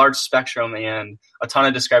large spectrum and a ton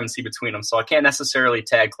of discrepancy between them. So I can't necessarily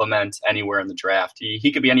tag Clement anywhere in the draft.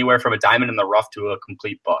 He could be anywhere from a diamond in the rough to a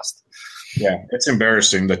complete bust. Yeah, it's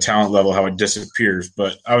embarrassing, the talent level, how it disappears.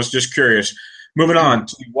 But I was just curious. Moving on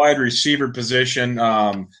to the wide receiver position,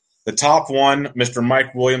 the top one, Mr.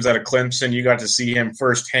 Mike Williams out of Clemson. You got to see him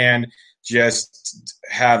firsthand just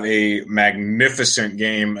have a magnificent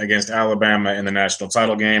game against Alabama in the national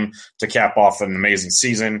title game to cap off an amazing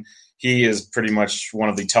season. He is pretty much one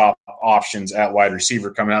of the top options at wide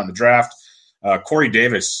receiver coming out in the draft. Corey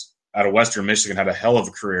Davis out of Western Michigan had a hell of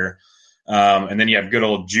a career. And then you have good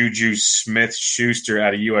old Juju Smith-Schuster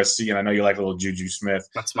out of USC, and I know you like a little Juju Smith.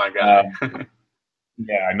 That's my guy.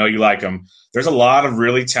 Yeah, I know you like him. There's a lot of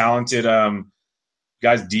really talented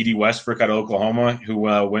guys, D.D. Westbrook out of Oklahoma, who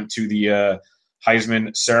went to the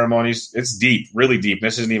Heisman ceremonies. It's deep, really deep.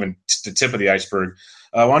 This isn't even the tip of the iceberg.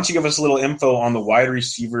 Why don't you give us a little info on the wide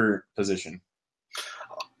receiver position?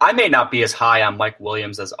 I may not be as high on Mike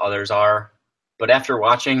Williams as others are, but after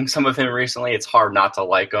watching some of him recently, it's hard not to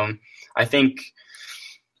like him. I think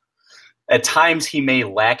at times he may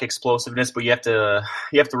lack explosiveness, but you have to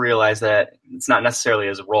realize that it's not necessarily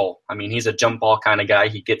his role. I mean, he's a jump ball kind of guy.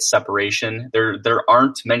 He gets separation. There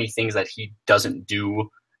aren't many things that he doesn't do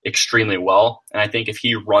extremely well. And I think if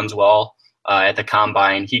he runs well at the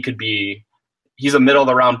combine, he's a middle of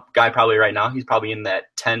the round guy probably right now. He's probably in that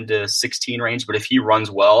 10 to 16 range. But if he runs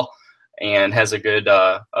well and has a good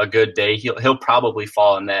day, he'll probably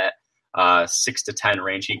fall in that 6 to 10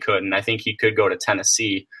 range. He could, and I think he could go to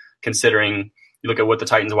Tennessee, considering you look at what the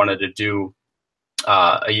Titans wanted to do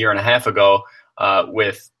a year and a half ago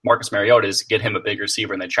with Marcus Mariota, is get him a big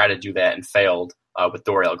receiver, and they tried to do that and failed with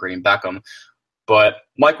Dorial Green-Beckham. But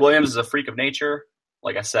Mike Williams is a freak of nature.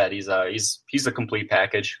 Like I said, he's a complete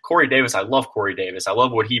package. Corey Davis, I love Corey Davis. I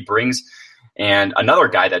love what he brings. And another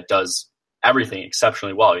guy that does everything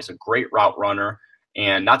exceptionally well. He's a great route runner.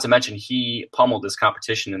 And not to mention, he pummeled his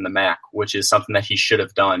competition in the MAC, which is something that he should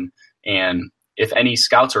have done. And if any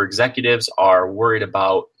scouts or executives are worried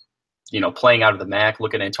about, playing out of the MAC,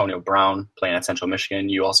 look at Antonio Brown playing at Central Michigan.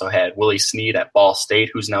 You also had Willie Snead at Ball State,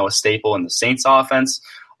 who's now a staple in the Saints offense.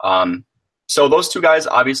 So those two guys,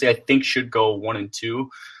 obviously, I think should go 1 and 2.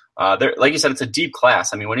 Like you said, it's a deep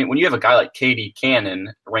class. I mean, when you have a guy like KD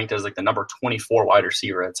Cannon ranked as like the number 24 wide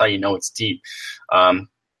receiver, that's how you know it's deep.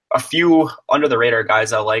 A few under-the-radar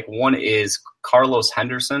guys I like. One is Carlos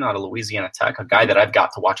Henderson out of Louisiana Tech, a guy that I've got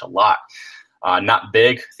to watch a lot. Not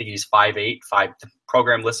big. I think he's 5'8". The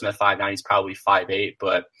program lists him at 5'9". He's probably 5'8",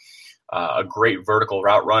 but a great vertical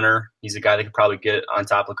route runner. He's a guy that could probably get on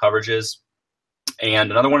top of coverages.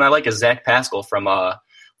 And another one I like is Zach Pascal from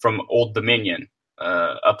Old Dominion.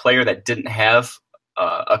 a player that didn't have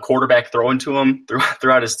a quarterback thrown to him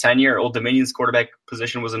throughout his tenure. Old Dominion's quarterback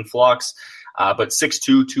position was in flux, but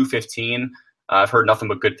 6'2", 215. I've heard nothing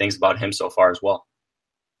but good things about him so far as well.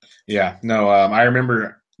 Yeah, no, I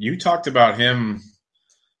remember you talked about him,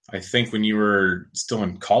 I think, when you were still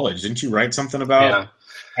in college. Didn't you write something about? Yeah.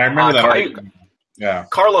 I remember that. Yeah.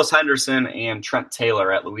 Carlos Henderson and Trent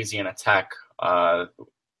Taylor at Louisiana Tech, the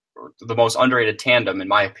most underrated tandem, in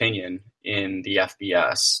my opinion, in the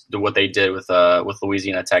FBS. What they did with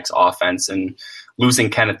Louisiana Tech's offense, and losing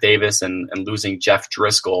Kenneth Davis and losing Jeff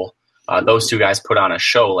Driscoll, those two guys put on a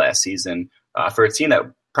show last season for a team that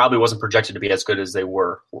probably wasn't projected to be as good as they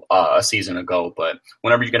were a season ago. But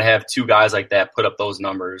whenever you're going to have two guys like that put up those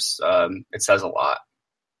numbers, it says a lot.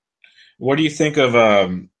 What do you think of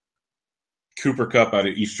Cooper Kupp out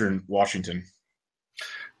of Eastern Washington?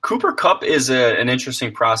 Cooper Kupp is an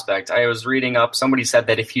interesting prospect. I was reading up, somebody said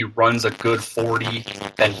that if he runs a good 40,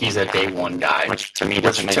 then he's a day one guy. Which to me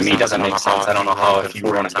doesn't make sense. I don't know how if you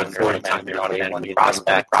run a good 40 time you're not a day one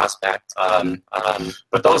prospect.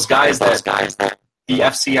 But those guys that the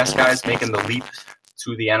FCS guys making the leap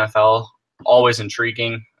to the NFL, always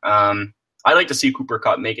intriguing. I'd like to see Cooper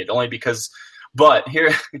Kupp make it, only because. But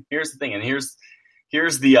here's the thing, and here's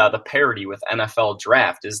the parity with NFL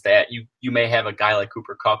draft, is that you may have a guy like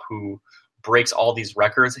Cooper Kupp who breaks all these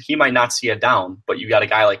records. He might not see a down, but you got a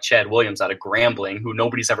guy like Chad Williams out of Grambling who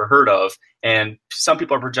nobody's ever heard of, and some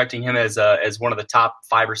people are projecting him as one of the top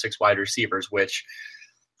 5 or 6 wide receivers, which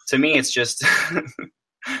to me it's just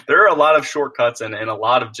there are a lot of shortcuts and a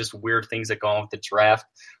lot of just weird things that go on with the draft.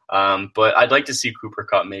 But I'd like to see Cooper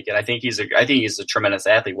Kupp make it. I think he's a tremendous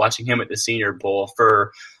athlete. Watching him at the Senior Bowl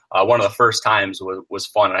for one of the first times was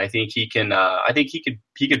fun, and I think he can. I think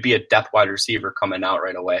he could be a depth wide receiver coming out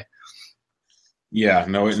right away. Yeah,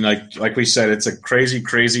 no, and like we said, it's a crazy,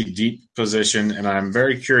 crazy deep position, and I'm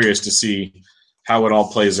very curious to see how it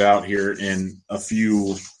all plays out here in a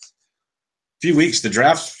few weeks. The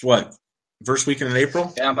draft's first weekend in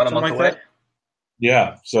April? Yeah, about a month away.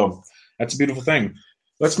 Yeah, so that's a beautiful thing.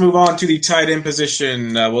 Let's move on to the tight end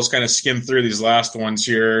position. We'll just kind of skim through these last ones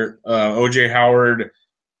here. O.J. Howard,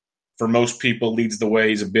 for most people, leads the way.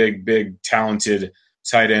 He's a big, big, talented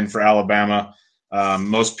tight end for Alabama.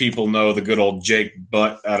 Most people know the good old Jake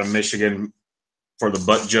Butt out of Michigan for the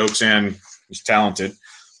butt jokes, and he's talented.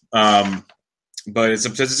 But it's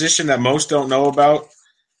a position that most don't know about.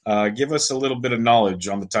 Give us a little bit of knowledge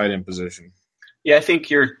on the tight end position. Yeah, I think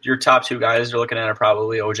your top two guys you're looking at are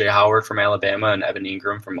probably O.J. Howard from Alabama and Evan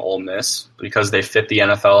Ingram from Ole Miss, because they fit the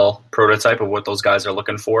NFL prototype of what those guys are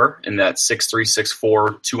looking for in that 6'3",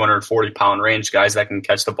 6'4", 240-pound range, guys that can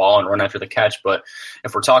catch the ball and run after the catch. But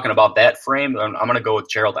if we're talking about that frame, I'm going to go with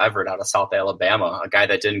Gerald Everett out of South Alabama, a guy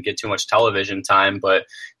that didn't get too much television time, but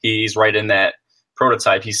he's right in that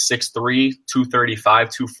prototype. He's 6'3", 235,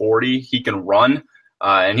 240. He can run.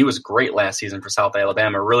 And he was great last season for South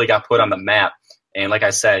Alabama, really got put on the map. And like I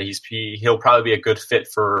said, he'll probably be a good fit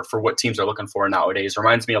for what teams are looking for nowadays.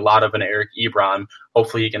 Reminds me a lot of an Eric Ebron.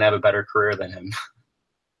 Hopefully he can have a better career than him.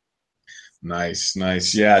 Nice.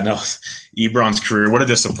 Yeah, no, Ebron's career, what a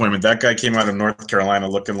disappointment. That guy came out of North Carolina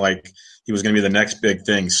looking like he was going to be the next big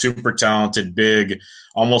thing. Super talented, big,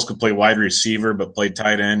 almost could play wide receiver, but played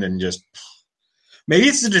tight end, and just maybe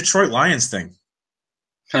it's the Detroit Lions thing.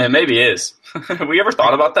 Maybe it is. Have we ever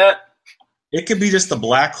thought about that? It could be just the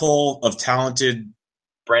black hole of talented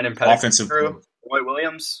Brandon Pettigrew, Roy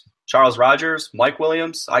Williams, Charles Rogers, Mike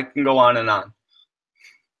Williams. I can go on and on.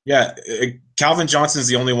 Yeah, Calvin Johnson's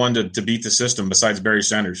the only one to beat the system besides Barry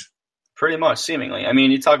Sanders. Pretty much, seemingly. I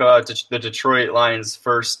mean, you talk about the Detroit Lions'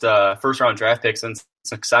 first round draft picks in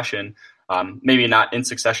succession. Maybe not in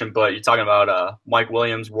succession, but you're talking about Mike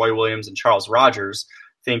Williams, Roy Williams, and Charles Rogers.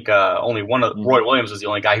 I think only one of Roy Williams was the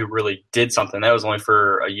only guy who really did something. That was only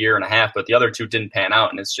for a year and a half, but the other two didn't pan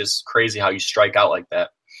out, and it's just crazy how you strike out like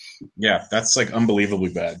that. Yeah, that's like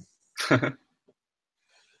unbelievably bad.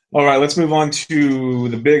 All right, let's move on to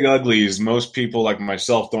the big uglies. Most people, like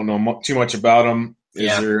myself, don't know too much about them.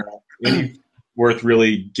 Is there any worth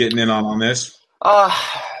really getting in on this?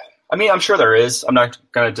 I mean, I'm sure there is. I'm not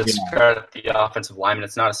going to discredit the offensive lineman.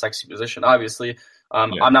 It's not a sexy position, obviously.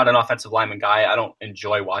 I'm not an offensive lineman guy. I don't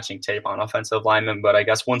enjoy watching tape on offensive linemen, but I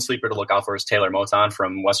guess one sleeper to look out for is Taylor Moton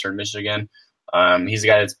from Western Michigan. He's a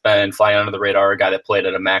guy that's been flying under the radar, a guy that played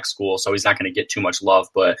at a MAC school, so he's not going to get too much love,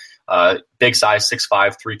 but big size,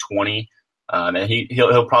 6'5", 320, and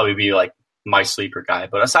he'll probably be like my sleeper guy.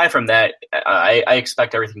 But aside from that, I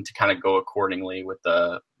expect everything to kind of go accordingly with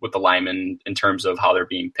the linemen in terms of how they're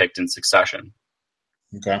being picked in succession.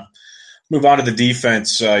 Okay. Move on to the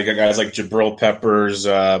defense. You got guys like Jabril Peppers.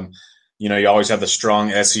 you always have the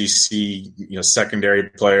strong SEC, secondary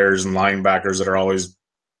players and linebackers that are always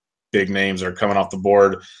big names that are coming off the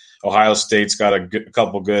board. Ohio State's got a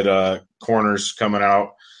couple good corners coming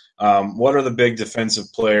out. What are the big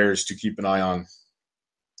defensive players to keep an eye on?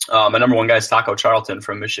 My number one guy is Taco Charlton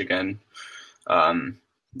from Michigan.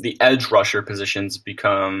 The edge rusher positions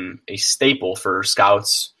become a staple for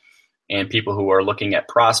scouts and people who are looking at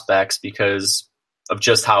prospects because of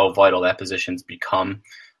just how vital that position's become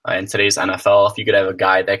in today's NFL. If you could have a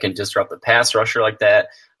guy that can disrupt the pass rusher like that,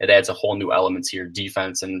 it adds a whole new element to your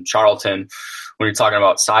defense. And Charlton, when you're talking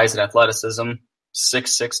about size and athleticism,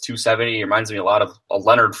 6'6", 270, he reminds me a lot of a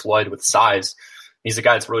Leonard Floyd with size. He's a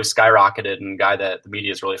guy that's really skyrocketed and a guy that the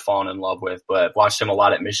media has really fallen in love with. But I've watched him a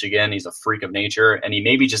lot at Michigan. He's a freak of nature, and he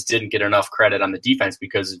maybe just didn't get enough credit on the defense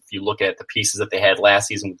because if you look at the pieces that they had last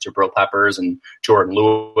season with Jabril Peppers and Jordan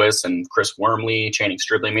Lewis and Chris Wormley, Channing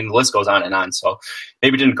Stridley, I mean, the list goes on and on. So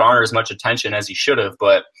maybe didn't garner as much attention as he should have.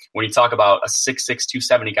 But when you talk about a 6'6",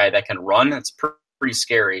 270 guy that can run, it's pretty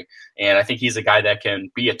scary. And I think he's a guy that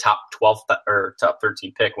can be a top 12 or top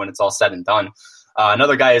 13 pick when it's all said and done.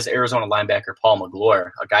 Another guy is Arizona linebacker Paul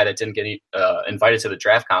McGloire, a guy that didn't get invited to the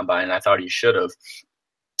draft combine, and I thought he should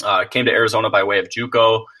have. Came to Arizona by way of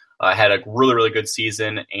JUCO, had a really, really good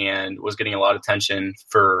season, and was getting a lot of attention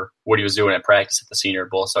for what he was doing at practice at the Senior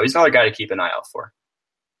Bowl. So he's another guy to keep an eye out for.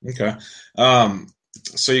 Okay.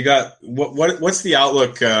 So you got what's the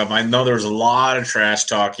outlook? I know there was a lot of trash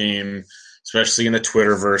talking, especially in the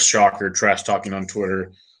Twitterverse. Shocker, trash talking on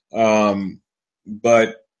Twitter.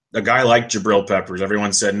 But a guy like Jabril Peppers,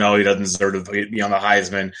 everyone said, no, he doesn't deserve to be on the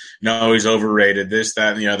Heisman. No, he's overrated, this,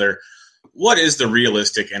 that, and the other. What is the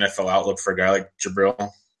realistic NFL outlook for a guy like Jabril?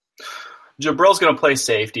 Jabril's going to play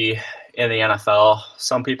safety in the NFL.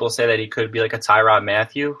 Some people say that he could be like a Tyrann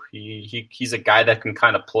Mathieu. He's a guy that can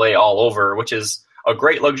kind of play all over, which is a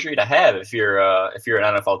great luxury to have if you're an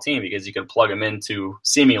NFL team because you can plug him into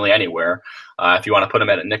seemingly anywhere if you want to put him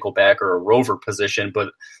at a nickelback or a rover position.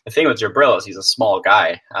 But the thing with Jabril is he's a small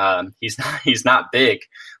guy. He's not big,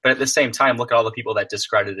 but at the same time, look at all the people that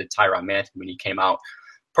discredited Tyrann Mathieu when he came out.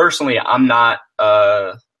 Personally, I'm not.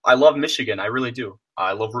 I love Michigan. I really do.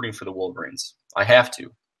 I love rooting for the Wolverines. I have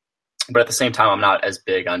to. But at the same time, I'm not as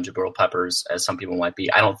big on Jabril Peppers as some people might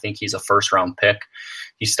be. I don't think he's a first-round pick.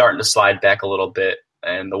 He's starting to slide back a little bit.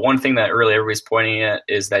 And the one thing that really everybody's pointing at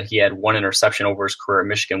is that he had one interception over his career at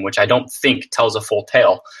Michigan, which I don't think tells a full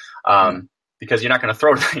tale because you're not going to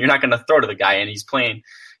throw to the guy. And he's playing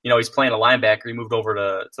a linebacker. He moved over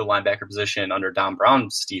to the linebacker position under Don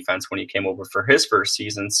Brown's defense when he came over for his first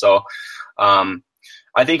season. So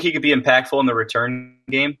I think he could be impactful in the return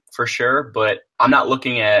game for sure, but I'm not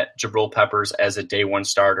looking at Jabril Peppers as a day one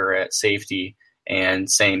starter at safety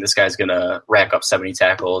and saying this guy's going to rack up 70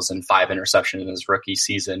 tackles and 5 interceptions in his rookie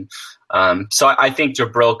season. So I think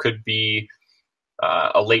Jabril could be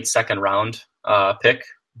a late second round pick,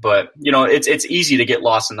 but it's easy to get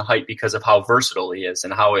lost in the hype because of how versatile he is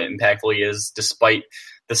and how impactful he is despite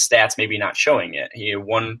the stats maybe not showing it. He had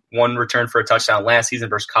one return for a touchdown last season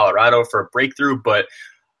versus Colorado for a breakthrough, but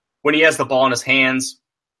when he has the ball in his hands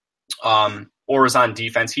or is on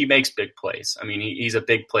defense, he makes big plays. I mean, he's a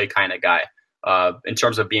big play kind of guy. In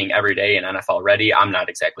terms of being everyday and NFL ready, I'm not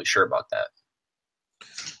exactly sure about that.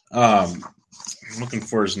 I'm looking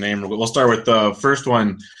for his name. We'll start with the first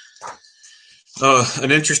one.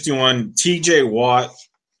 An interesting one, TJ Watt.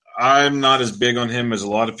 I'm not as big on him as a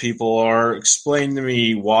lot of people are. Explain to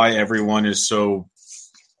me why everyone is so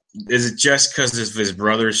 – is it just because of his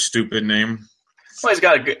brother's stupid name? Well, he's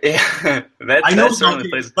got a good I know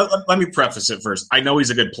let me preface it first. I know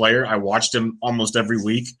he's a good player. I watched him almost every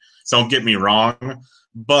week. Don't get me wrong.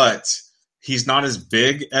 But he's not as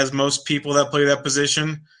big as most people that play that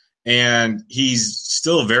position. And he's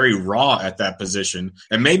still very raw at that position.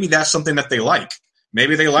 And maybe that's something that they like.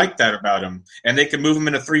 Maybe they like that about him. And they can move him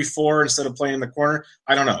into 3-4 instead of playing in the corner.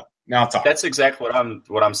 I don't know. Now talk. That's exactly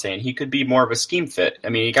what I'm saying. He could be more of a scheme fit. I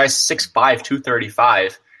mean, the guy's 6'5",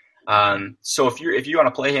 235. So if you want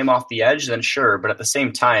to play him off the edge, then sure. But at the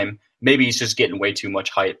same time, maybe he's just getting way too much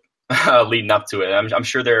hype leading up to it. I'm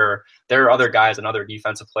sure there are other guys and other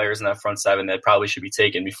defensive players in that front seven that probably should be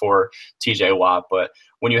taken before TJ Watt. But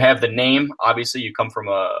when you have the name, obviously you come from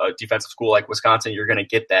a defensive school like Wisconsin, you're going to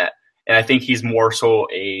get that. And I think he's more so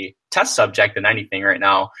a test subject than anything right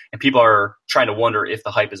now. And people are trying to wonder if the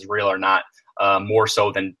hype is real or not, more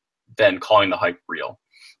so than calling the hype real.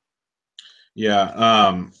 Yeah.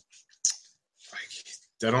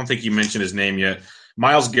 I don't think you mentioned his name yet.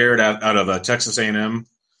 Myles Garrett out of Texas A&M.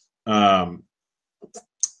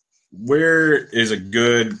 where is a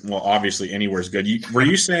good? Well, obviously anywhere is good. Were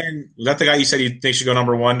you saying, was that the guy you said you think should go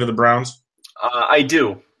number 1 to the Browns? I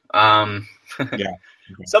do. Yeah. Okay.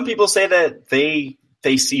 Some people say that they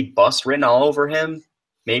see bust written all over him.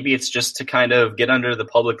 Maybe it's just to kind of get under the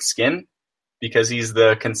public skin because he's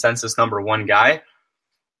the consensus number 1 guy.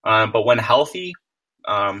 But when healthy,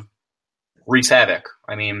 wreaks havoc.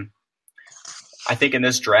 I mean, I think in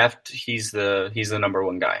this draft, he's the number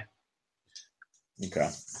 1 guy. Okay.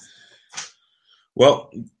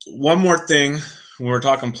 Well, one more thing when we're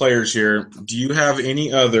talking players here, do you have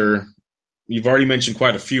any other – you've already mentioned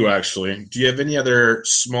quite a few actually. Do you have any other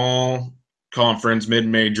small conference,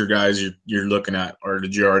 mid-major guys you're looking at, or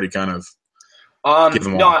did you already kind of give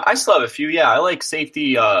them all? No, I still have a few. Yeah, I like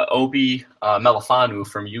safety Obi Melifanu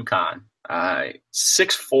from UConn.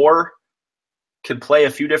 6'4", could play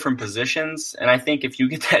a few different positions, and I think if you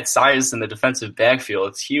get that size in the defensive backfield,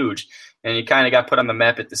 it's huge. And he kind of got put on the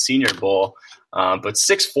map at the Senior Bowl. But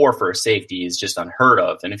 6'4" for a safety is just unheard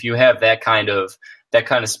of. And if you have that kind of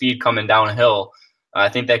speed coming downhill, I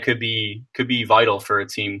think that could be vital for a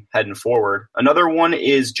team heading forward. Another one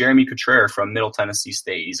is Jeremy Coutrer from Middle Tennessee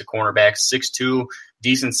State. He's a cornerback, 6'2",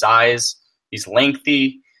 decent size. He's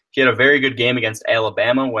lengthy. He had a very good game against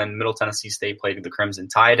Alabama when Middle Tennessee State played the Crimson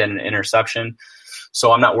Tide and an interception.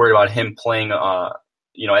 So I'm not worried about him playing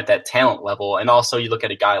at that talent level. And also you look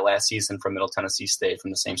at a guy last season from Middle Tennessee State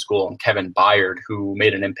from the same school, Kevin Byard, who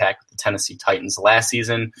made an impact with the Tennessee Titans last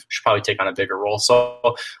season, should probably take on a bigger role.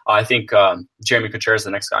 So I think Jeremy Coutrer is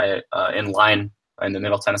the next guy in line in the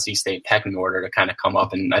Middle Tennessee State pecking order to kind of come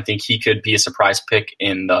up. And I think he could be a surprise pick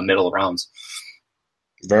in the middle rounds.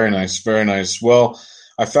 Very nice. Very nice. Well,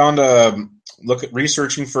 I found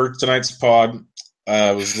researching for tonight's pod.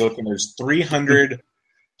 I was looking, there's 300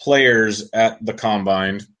 players at the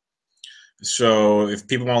Combine. So if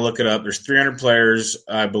people want to look it up, there's 300 players.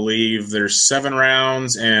 I believe there's 7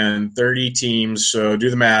 rounds and 30 teams. So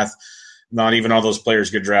do the math. Not even all those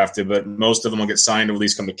players get drafted, but most of them will get signed or at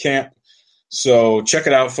least come to camp. So check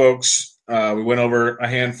it out, folks. We went over a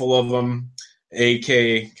handful of them.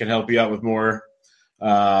 AK can help you out with more.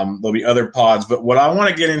 There'll be other pods. But what I want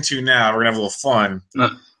to get into now, we're going to have a little fun,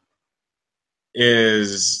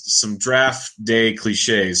 is some draft day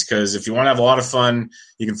cliches. Because if you want to have a lot of fun,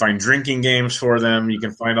 you can find drinking games for them. You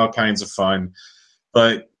can find all kinds of fun.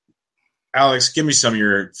 But, Alex, give me some of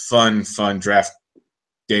your fun draft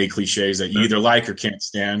day cliches that you either like or can't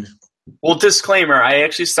stand. Well, disclaimer, I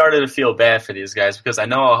actually started to feel bad for these guys because I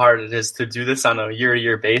know how hard it is to do this on a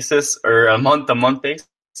year-to-year basis or a month-to-month basis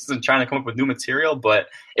and trying to come up with new material, but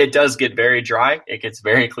it does get very dry. It gets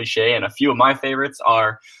very cliche, and a few of my favorites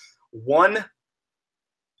are one –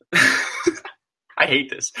 I hate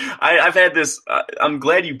this. I've had this I'm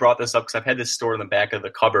glad you brought this up because I've had this stored in the back of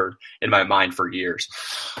the cupboard in my mind for years.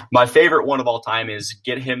 My favorite one of all time is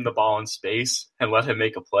get him the ball in space and let him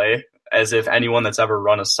make a play, as if anyone that's ever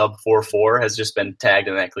run a sub 4.4 has just been tagged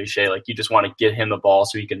in that cliche. Like, you just want to get him the ball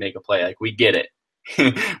so he can make a play. Like, we get it.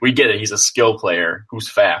 We get it. He's a skill player who's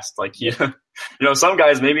fast. Like, some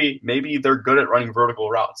guys, maybe they're good at running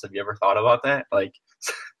vertical routes. Have you ever thought about that? Like,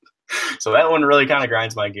 so that one really kind of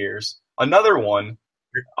grinds my gears. Another one,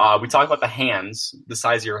 we talked about the hands, the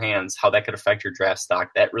size of your hands, how that could affect your draft stock.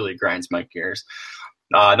 That really grinds my gears.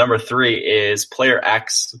 Number 3 is player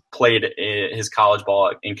X played his college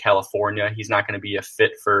ball in California. He's not going to be a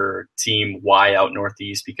fit for team Y out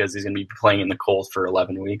Northeast because he's going to be playing in the cold for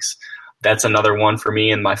 11 weeks. That's another one for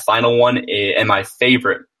me. And my final one, and my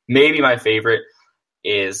favorite, maybe my favorite,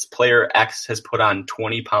 is player X has put on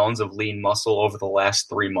 20 pounds of lean muscle over the last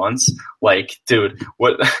 3 months. Like, dude,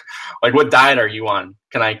 what diet are you on?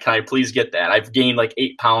 Can I please get that? I've gained like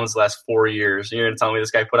 8 pounds the last 4 years. You're going to tell me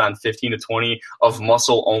this guy put on 15 to 20 of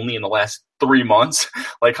muscle only in the last 3 months?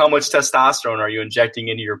 Like, how much testosterone are you injecting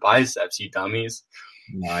into your biceps, you dummies?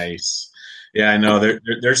 Nice. Yeah, I know.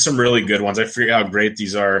 There's some really good ones. I forget how great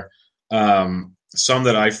these are. Some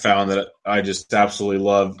that I found that I just absolutely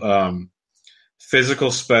love.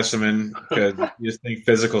 Physical specimen, because you just think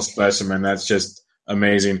physical specimen, that's just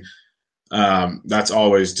amazing. That's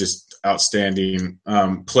always just outstanding.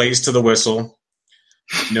 Plays to the whistle.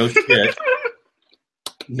 No shit.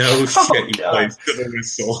 No shit. He plays to the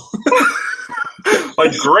whistle.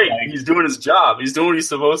 Like, great. He's doing his job. He's doing what he's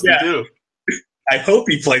supposed to do. I hope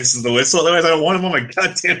he plays to the whistle. Otherwise, I don't want him on my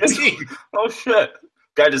goddamn team. Oh, shit.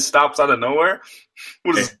 Guy just stops out of nowhere.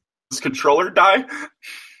 What does his controller die?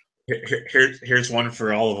 Here's one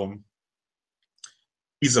for all of them.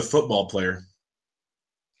 He's a football player.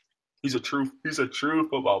 He's a true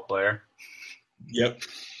football player. Yep.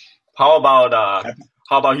 How about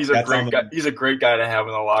How about he's a great guy? He's a great guy to have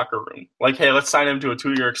in the locker room. Like, hey, let's sign him to a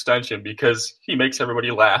 2-year extension because he makes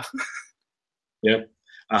everybody laugh. Yep,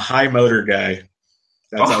 a high motor guy.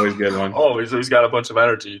 That's always a good one. Oh, he's got a bunch of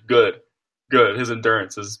energy. Good. His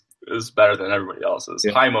endurance is better than everybody else's.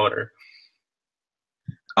 Yep. High motor.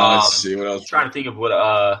 Let's see what else. Trying to think of what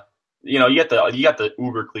you got the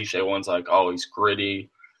uber cliche ones like, oh, he's gritty.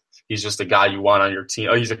 He's just a guy you want on your team.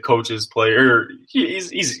 Oh, he's a coach's player.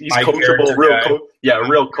 He's coachable,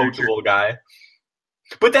 real coachable guy.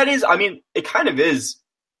 But that is, I mean, it kind of is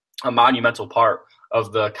a monumental part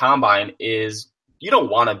of the combine. Is you don't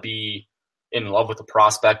want to be in love with a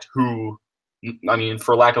prospect who, I mean,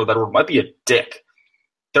 for lack of a better word, might be a dick.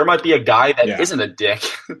 There might be a guy that isn't a dick.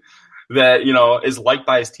 That, is liked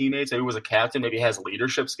by his teammates, maybe was a captain, maybe has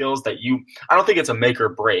leadership skills that I don't think it's a make or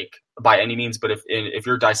break by any means, but if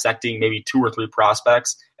you're dissecting maybe 2 or 3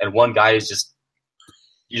 prospects and one guy is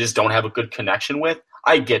you just don't have a good connection with,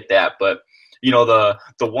 I get that. But, the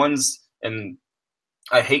ones, and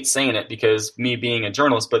I hate saying it because me being a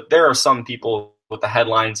journalist, but there are some people with the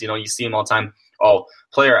headlines, you see them all the time. Oh,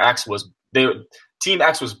 Team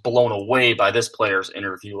X was blown away by this player's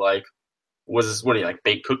interview. Like, what do you like,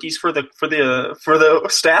 bake cookies for the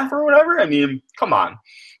staff or whatever? I mean, come on,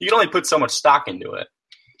 you can only put so much stock into it.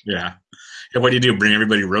 Yeah. What do you do? Bring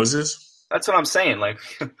everybody roses? That's what I'm saying. Like,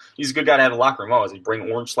 he's a good guy to have a locker room. Does he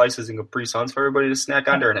bring orange slices and Capri Suns for everybody to snack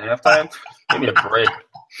on during halftime? Give me a break.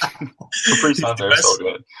 Capri Suns are so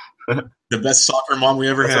good. The best soccer mom we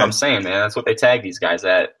ever had. That's what I'm saying, man. That's what they tag these guys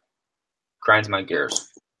at. Grinds my gears.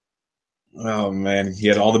 Oh man, he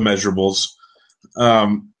had all the measurables.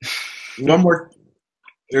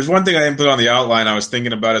 There's one thing I didn't put on the outline I was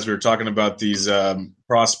thinking about as we were talking about these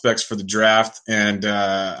prospects for the draft, and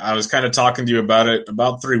I was kind of talking to you about it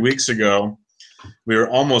about 3 weeks ago. We were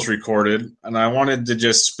almost recorded, and I wanted to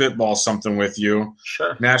just spitball something with you.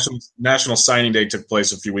 Sure. National Signing Day took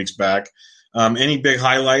place a few weeks back. Any big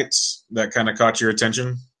highlights that kind of caught your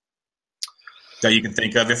attention that you can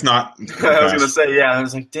think of? If not, I was going to say, yeah. I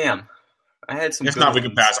was like, damn. I had some. If not, we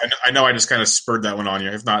can pass. I know I just kind of spurred that one on you.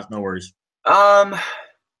 If not, no worries.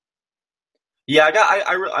 Yeah, I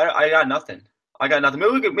got nothing.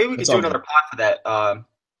 Maybe we could do another pod for that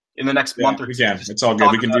in the next month or two. We can. It's all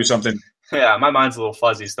good. We can do something. Yeah, my mind's a little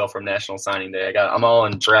fuzzy still from National Signing Day. I'm all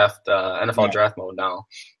in NFL draft mode now.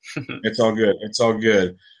 It's all good. It's all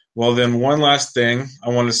good. Well, then one last thing I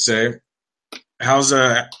want to say.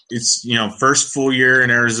 It's first full year in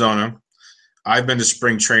Arizona. I've been to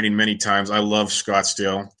spring training many times. I love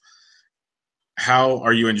Scottsdale. How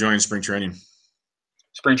are you enjoying spring training?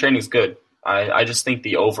 Spring training is good. I just think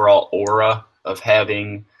the overall aura of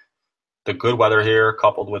having the good weather here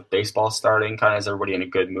coupled with baseball starting kind of has everybody in a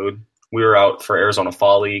good mood. We were out for Arizona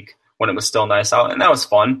Fall League when it was still nice out, and that was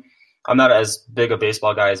fun. I'm not as big a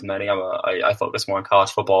baseball guy as many. I focus more on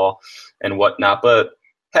college football and whatnot, but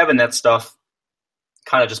having that stuff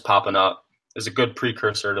kind of just popping up is a good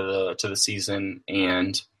precursor to the season,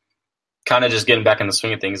 and kind of just getting back in the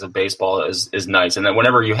swing of things of baseball is nice. And then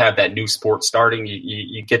whenever you have that new sport starting,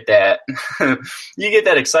 you get that you get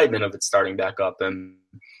that excitement of it starting back up. And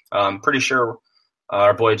I'm pretty sure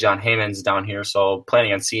our boy John Heyman's down here, so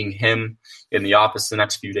planning on seeing him in the office the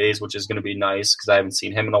next few days, which is going to be nice because I haven't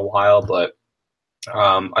seen him in a while. But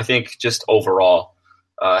I think just overall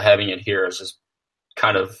having it here has just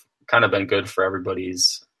kind of been good for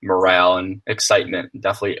everybody's morale and excitement.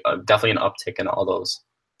 Definitely an uptick in all those.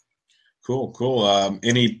 Cool.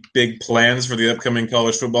 Any big plans for the upcoming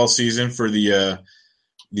college football season for the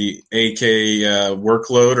AK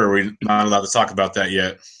workload, or are we not allowed to talk about that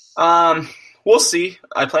yet? We'll see.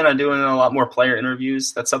 I plan on doing a lot more player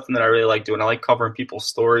interviews. That's something that I really like doing. I like covering people's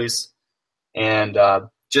stories and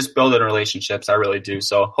just building relationships. I really do.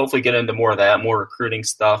 So hopefully get into more of that, more recruiting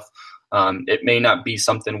stuff. It may not be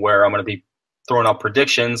something where I'm going to be throwing out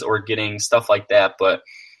predictions or getting stuff like that, but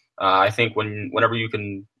I think whenever you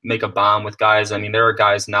can make a bomb with guys, I mean, there are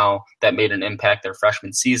guys now that made an impact their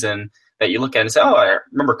freshman season that you look at and say, oh, I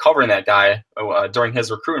remember covering that guy during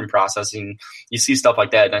his recruiting process. And you see stuff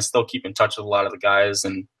like that, and I still keep in touch with a lot of the guys.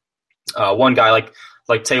 And one guy like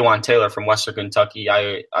Taywan Taylor from Western Kentucky,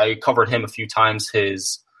 I covered him a few times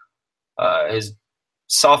his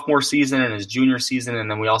sophomore season and his junior season,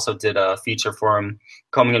 and then we also did a feature for him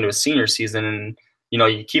coming into his senior season. And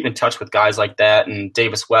you keep in touch with guys like that. And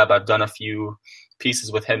Davis Webb, I've done a few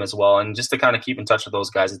pieces with him as well. And just to kind of keep in touch with those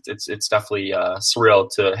guys, it's definitely surreal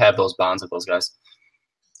to have those bonds with those guys.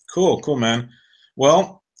 Cool, man.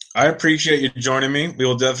 Well, I appreciate you joining me. We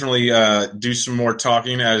will definitely do some more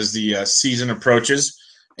talking as the season approaches.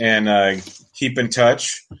 And keep in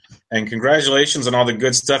touch. And congratulations on all the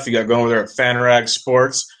good stuff you got going over there at FanRag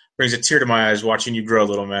Sports. Brings a tear to my eyes watching you grow,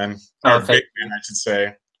 little man. Or big man, I should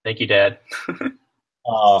say. Thank you, Dad.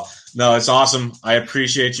 No, it's awesome. I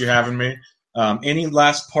appreciate you having me. Any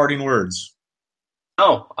last parting words?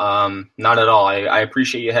 No, not at all. I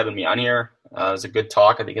appreciate you having me on here. It was a good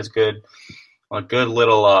talk. I think it's a good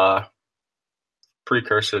little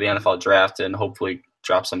precursor to the NFL draft, and hopefully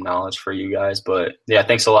drop some knowledge for you guys. But yeah,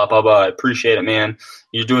 thanks a lot, Bubba. I appreciate it, man.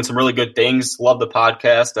 You're doing some really good things. Love the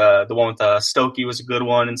podcast. The one with Stokey was a good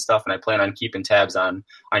one and stuff, and I plan on keeping tabs on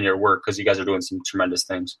your work because you guys are doing some tremendous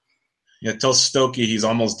things. Yeah, tell Stokey he's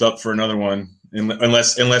almost up for another one,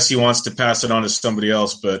 unless he wants to pass it on to somebody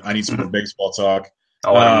else. But I need some more baseball talk.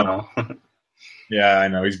 Oh, I don't know. Yeah, I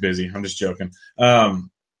know he's busy. I'm just joking.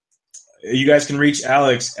 You guys can reach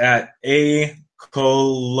Alex at Koloje.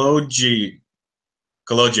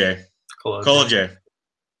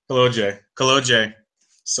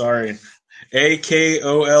 Sorry.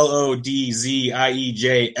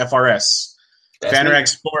 AKOLODZIEJFRS. FanRag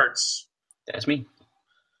Sports. That's me.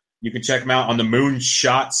 You can check him out on the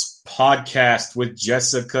Moonshots podcast with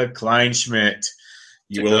Jessica Kleinschmidt.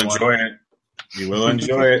 You will enjoy it. You will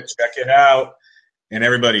enjoy it. Check it out. And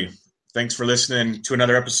everybody, thanks for listening to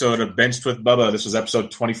another episode of Benched with Bubba. This was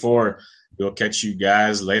episode 24. We'll catch you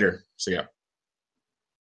guys later. See ya.